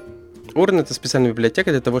URN. URN — это специальная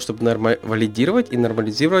библиотека для того, чтобы валидировать и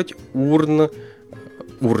нормализировать URN.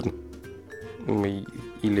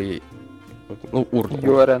 Или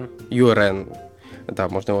URN. URN. Да,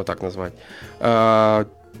 можно его так назвать.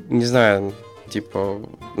 Не знаю, типа,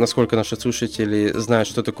 насколько наши слушатели знают,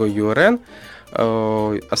 что такое URN.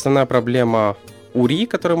 Основная проблема URI,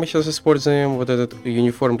 которую мы сейчас используем, вот этот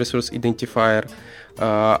Uniform Resource Identifier,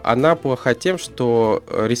 она плоха тем, что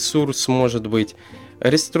ресурс может быть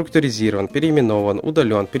реструктуризирован, переименован,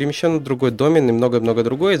 удален, перемещен на другой домен и много-много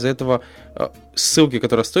другое. Из-за этого ссылки,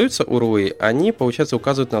 которые остаются у RUI, они, получается,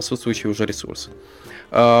 указывают на отсутствующий уже ресурс.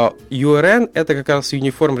 URN — это как раз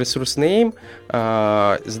Uniform Resource Name.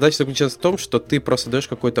 Задача заключается в том, что ты просто даешь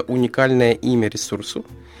какое-то уникальное имя ресурсу,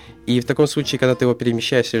 и в таком случае, когда ты его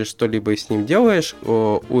перемещаешь или что-либо с ним делаешь,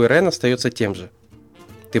 URN остается тем же.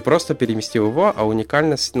 Ты просто переместил его, а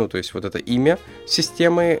уникальность, то есть вот это имя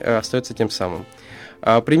системы остается тем самым.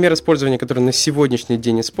 Пример использования, который на сегодняшний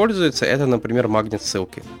день используется, это, например,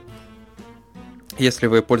 магнит-ссылки. Если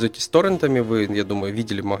вы пользуетесь торрентами, вы, я думаю,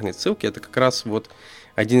 видели магнит-ссылки, это как раз вот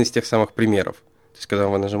один из тех самых примеров. То есть, когда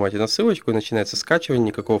вы нажимаете на ссылочку, и начинается скачивание,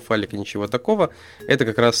 никакого файлика, ничего такого, это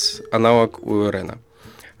как раз аналог URN.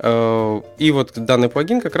 И вот данный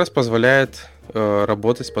плагин как раз позволяет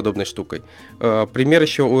работать с подобной штукой. Пример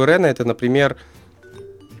еще URN — это, например,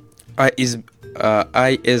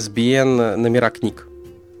 ISBN номера книг.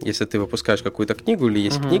 Если ты выпускаешь какую-то книгу или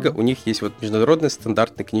есть книга, у них есть вот международный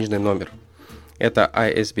стандартный книжный номер. Это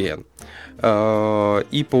ISBN.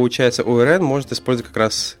 И получается, URN может использовать как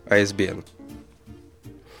раз ISBN.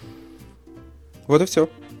 Вот и все.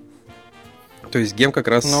 То есть гем как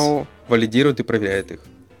раз валидирует и проверяет их.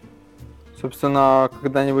 Собственно,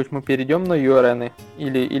 когда-нибудь мы перейдем на URN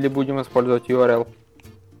или будем использовать URL?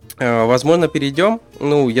 Возможно, перейдем.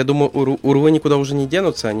 Я думаю, URL никуда уже не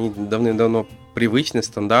денутся. Они давным-давно привычный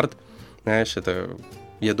стандарт. Знаешь, это,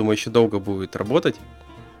 я думаю, еще долго будет работать,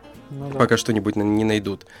 пока что-нибудь не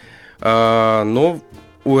найдут. Но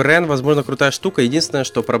URN, возможно, крутая штука. Единственное,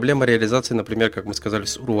 что проблема реализации, например, как мы сказали,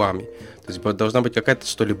 с URL-ами. То есть должна быть какая-то,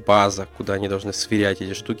 что ли, база, куда они должны сверять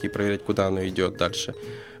эти штуки и проверять, куда оно идет дальше.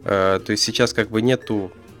 То есть сейчас как бы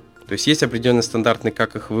нету... То есть есть определенные стандарты,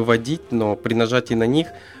 как их выводить, но при нажатии на них,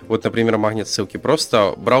 вот, например, магнит-ссылки,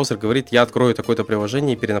 просто браузер говорит, я открою такое-то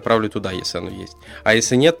приложение и перенаправлю туда, если оно есть. А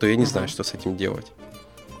если нет, то я не знаю, что с этим делать.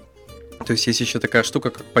 То есть есть еще такая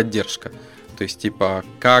штука, как поддержка. То есть, типа,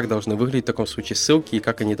 как должны выглядеть в таком случае ссылки и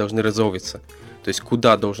как они должны резолвиться. То есть,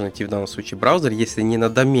 куда должен идти в данном случае браузер, если не на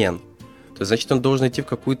домен. То есть, значит, он должен идти в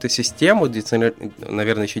какую-то систему,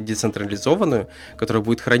 наверное, еще децентрализованную, которая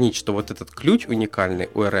будет хранить, что вот этот ключ уникальный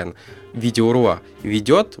URN в виде URL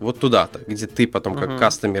ведет вот туда-то, где ты потом, как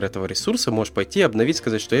кастомер этого ресурса, можешь пойти, обновить,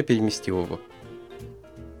 сказать, что я переместил его.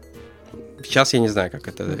 Сейчас я не знаю, как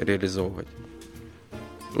это реализовывать.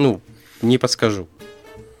 Не подскажу.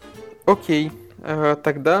 Окей,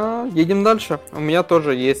 тогда едем дальше. У меня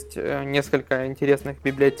тоже есть несколько интересных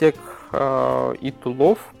библиотек и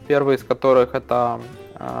тулов. Первый из которых это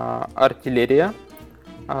артиллерия,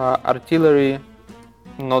 Artillery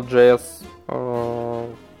Node.js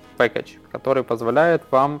package, который позволяет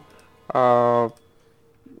вам, как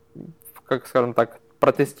скажем так,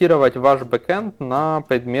 протестировать ваш бэкэнд на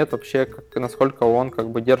предмет вообще, насколько он как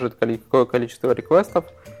бы держит какое количество реквестов.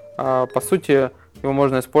 По сути, его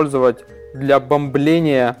можно использовать для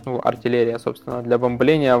бомбления, артиллерия, собственно, для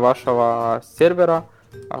бомбления вашего сервера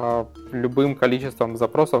любым количеством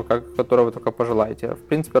запросов, которые вы только пожелаете. В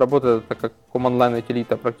принципе, работает это как command line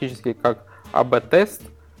утилита, практически как AB-тест,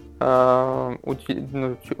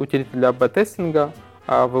 утилита для AB-тестинга.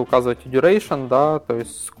 Вы указываете duration, да, то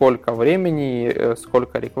есть сколько времени,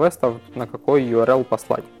 сколько реквестов, на какой URL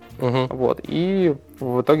послать. Вот. И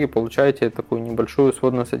в итоге получаете такую небольшую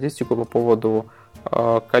сводную статистику по поводу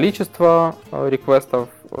количества реквестов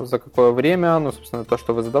за какое время, ну, собственно, то,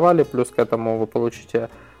 что вы задавали, плюс к этому вы получите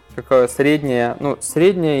какое среднее, ну,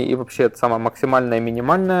 среднее и вообще самое максимальное и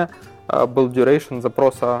минимальное build duration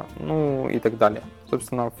запроса, ну, и так далее.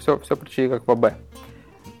 Собственно, все почти как в АБ.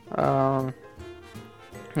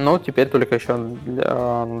 Но теперь только еще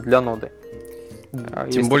для ноды.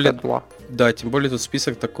 Тем более, да, тем более тут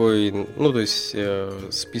список такой, ну, то есть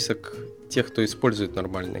список тех, кто использует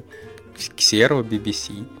нормальный. Xero,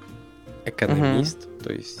 BBC, Экономист,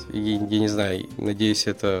 то есть, я не знаю, надеюсь,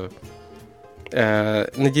 это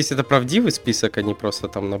правдивый список, они просто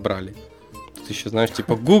там набрали. Тут еще, знаешь,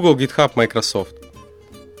 типа Google, GitHub, Microsoft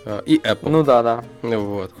и Apple. Ну да.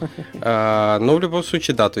 Вот. Но в любом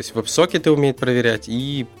случае, да, то есть веб-сокеты умеет проверять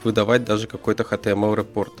и выдавать даже какой-то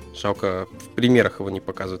HTML-репорт. Жалко, в примерах его не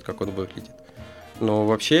показывают, как он выглядит. Но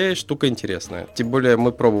вообще штука интересная. Тем более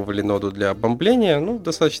мы пробовали ноду для бомбления, ну,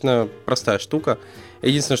 достаточно простая штука.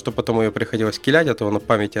 Единственное, что потом ее приходилось килять, а то она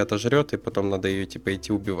памяти отожрет, и потом надо ее, типа,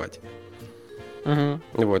 идти убивать.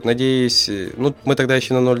 Вот, надеюсь, ну, мы тогда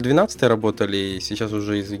еще на 0.12 работали, и сейчас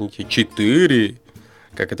уже, извините, 4.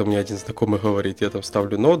 Как это у меня один знакомый говорит, я там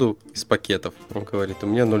ставлю ноду из пакетов, он говорит, у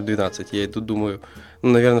меня 0.12, я иду, думаю,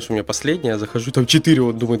 ну, наверное, что у меня последняя, захожу, там 4,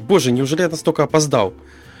 он думает, боже, неужели я настолько опоздал?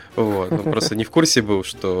 Вот, он просто не в курсе был,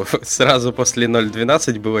 что сразу после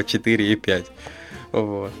 0.12 было 4 и 5,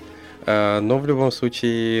 вот. Но в любом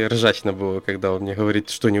случае ржачно было, когда он мне говорит,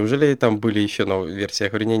 что неужели там были еще новые версии. Я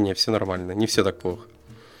говорю, не, все нормально, не все так плохо.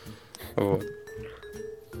 Вот.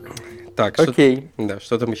 Так, окей.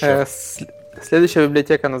 Что там еще? Следующая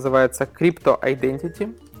библиотека называется Crypto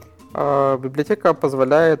Identity. Библиотека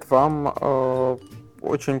позволяет вам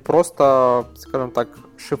очень просто, скажем так,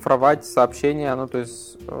 шифровать сообщения, ну то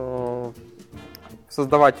есть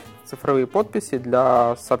создавать цифровые подписи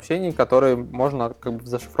для сообщений, которые можно как бы в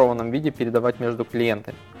зашифрованном виде передавать между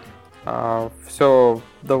клиентами. Все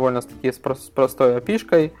довольно-таки с простой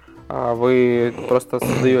API-шкой. Вы просто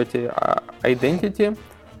создаете identity,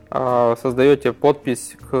 создаете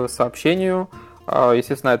подпись к сообщению.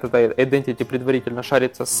 Естественно, эта identity предварительно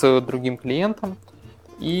шарится с другим клиентом.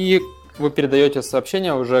 И вы передаете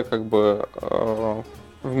сообщение уже как бы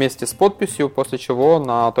вместе с подписью, после чего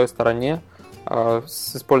на той стороне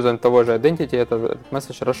с использованием того же identity этот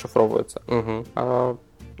месседж расшифровывается.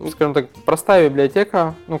 Скажем так, простая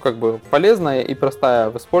библиотека, ну как бы полезная и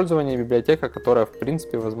простая в использовании библиотека, которая в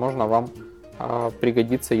принципе, возможно, вам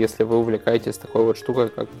пригодится, если вы увлекаетесь такой вот штукой,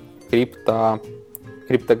 как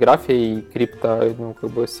криптографией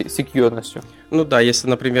и секьюрностью. Ну да, если,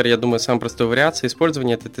 например, я думаю, самая простая вариация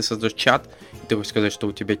использования, это ты создаешь чат, и ты хочешь сказать, что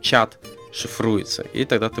у тебя чат шифруется, и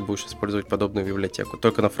тогда ты будешь использовать подобную библиотеку,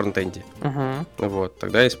 только на фронтенде. Вот,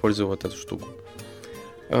 тогда я использую вот эту штуку.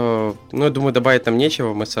 Ну, я думаю, добавить там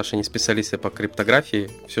нечего, мы с Сашей не специалисты по криптографии.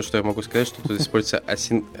 Все, что я могу сказать, что тут используется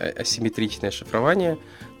асимметричное шифрование,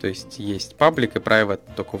 то есть public и private,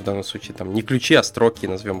 только в данном случае там не ключи, а строки,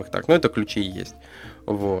 назовем их так, но это ключи и есть.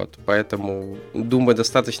 Вот, поэтому, думаю,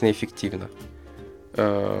 достаточно эффективно.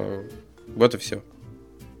 Вот и все.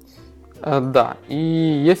 Да, и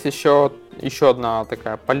есть еще одна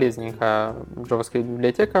такая полезненькая JavaScript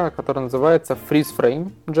библиотека, которая называется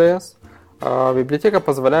FreezeFrame.js. Библиотека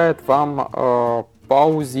позволяет вам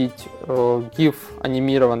паузить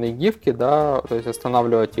анимированные гифки, да, то есть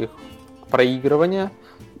останавливать их проигрывание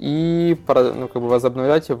и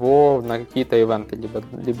возобновлять его на какие-то ивенты,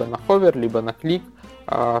 либо на ховер, либо на клик,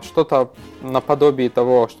 что-то наподобие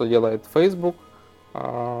того, что делает Facebook.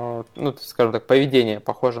 Ну, скажем так, поведение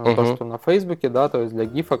похоже на то, что на Фейсбуке, да, то есть для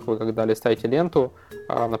гифок вы когда листаете ленту,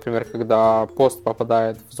 например, когда пост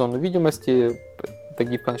попадает в зону видимости, эта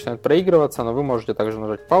гифка начинает проигрываться, но вы можете также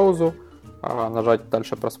нажать паузу, нажать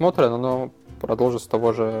дальше просмотр, но оно продолжит с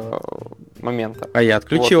того же момента. А я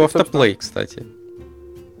отключил автоплей, кстати.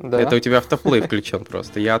 Да? Это у тебя автоплей включен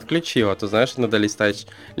просто. Я отключил, а то знаешь, надо листать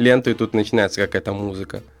ленту, и тут начинается какая-то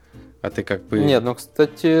музыка. А ты как бы... Нет, ну,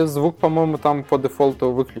 кстати, звук, по-моему, там по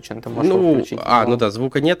дефолту выключен, ты можешь его включить. Ну да,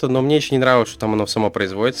 звука нету, но мне еще не нравилось, что там оно само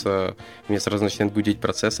производится, мне сразу начинает гудеть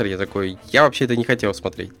процессор, я такой, я вообще это не хотел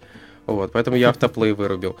смотреть. Вот, поэтому я автоплей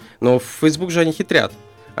вырубил. Но в Facebook же они хитрят.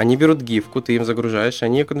 Они берут гифку, ты им загружаешь,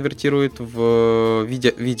 они ее конвертируют в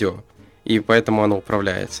видео, и поэтому оно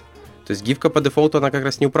управляется. То есть гифка по дефолту, она как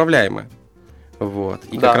раз неуправляемая. Вот,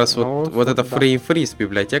 и да, как раз вот эта Frame Freeze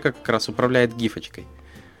библиотека как раз управляет гифочкой.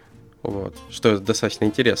 Вот, что достаточно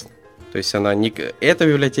интересно. То есть эта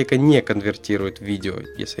библиотека не конвертирует в видео,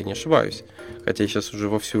 если я не ошибаюсь. Хотя я сейчас уже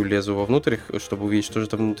вовсю лезу вовнутрь, чтобы увидеть, что же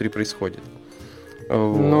там внутри происходит.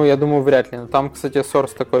 Вот. Ну, я думаю, вряд ли. Там, кстати,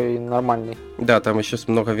 source такой нормальный. Да, там еще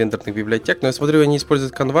много вендорных библиотек. Но я смотрю, они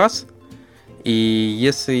используют Canvas. И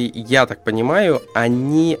если я так понимаю,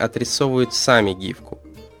 они отрисовывают сами гифку.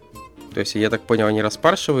 То есть, я так понял, они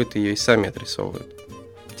распаршивают ее и сами отрисовывают.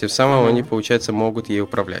 Тем самым они, получается, могут ей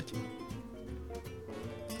управлять.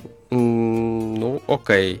 Ну,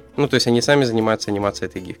 окей. Ну, то есть, они сами занимаются анимацией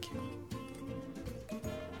этой гифки.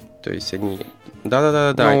 То есть, они...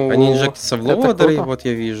 Да. Ну, они инжектятся в лоадеры, круто. вот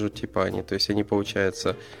я вижу, типа они. То есть, они,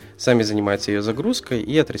 получается, сами занимаются ее загрузкой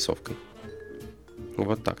и отрисовкой.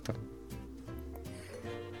 Вот так-то.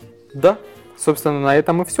 Да, собственно, на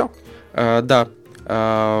этом и все. Да.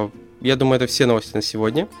 Я думаю, это все новости на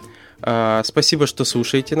сегодня. Спасибо, что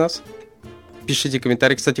слушаете нас. Пишите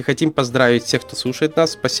комментарии. Кстати, хотим поздравить всех, кто слушает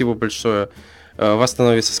нас. Спасибо большое. Вас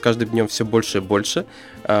становится с каждым днем все больше и больше.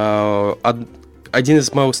 Один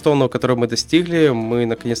из майлстоунов, который мы достигли, мы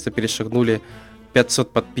наконец-то перешагнули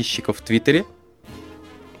 500 подписчиков в Твиттере.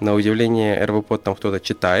 На удивление, РВПод там кто-то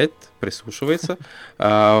читает, прислушивается.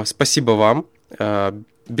 Спасибо вам.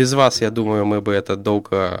 Без вас, я думаю, мы бы это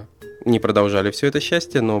долго не продолжали все это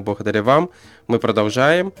счастье, но благодаря вам мы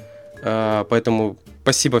продолжаем. Поэтому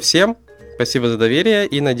спасибо всем, спасибо за доверие,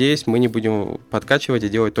 и надеюсь, мы не будем подкачивать и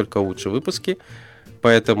делать только лучшие выпуски.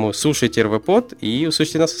 Поэтому слушайте РВПод и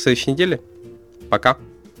услышите нас в следующей неделе. Пока.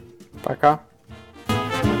 Пока.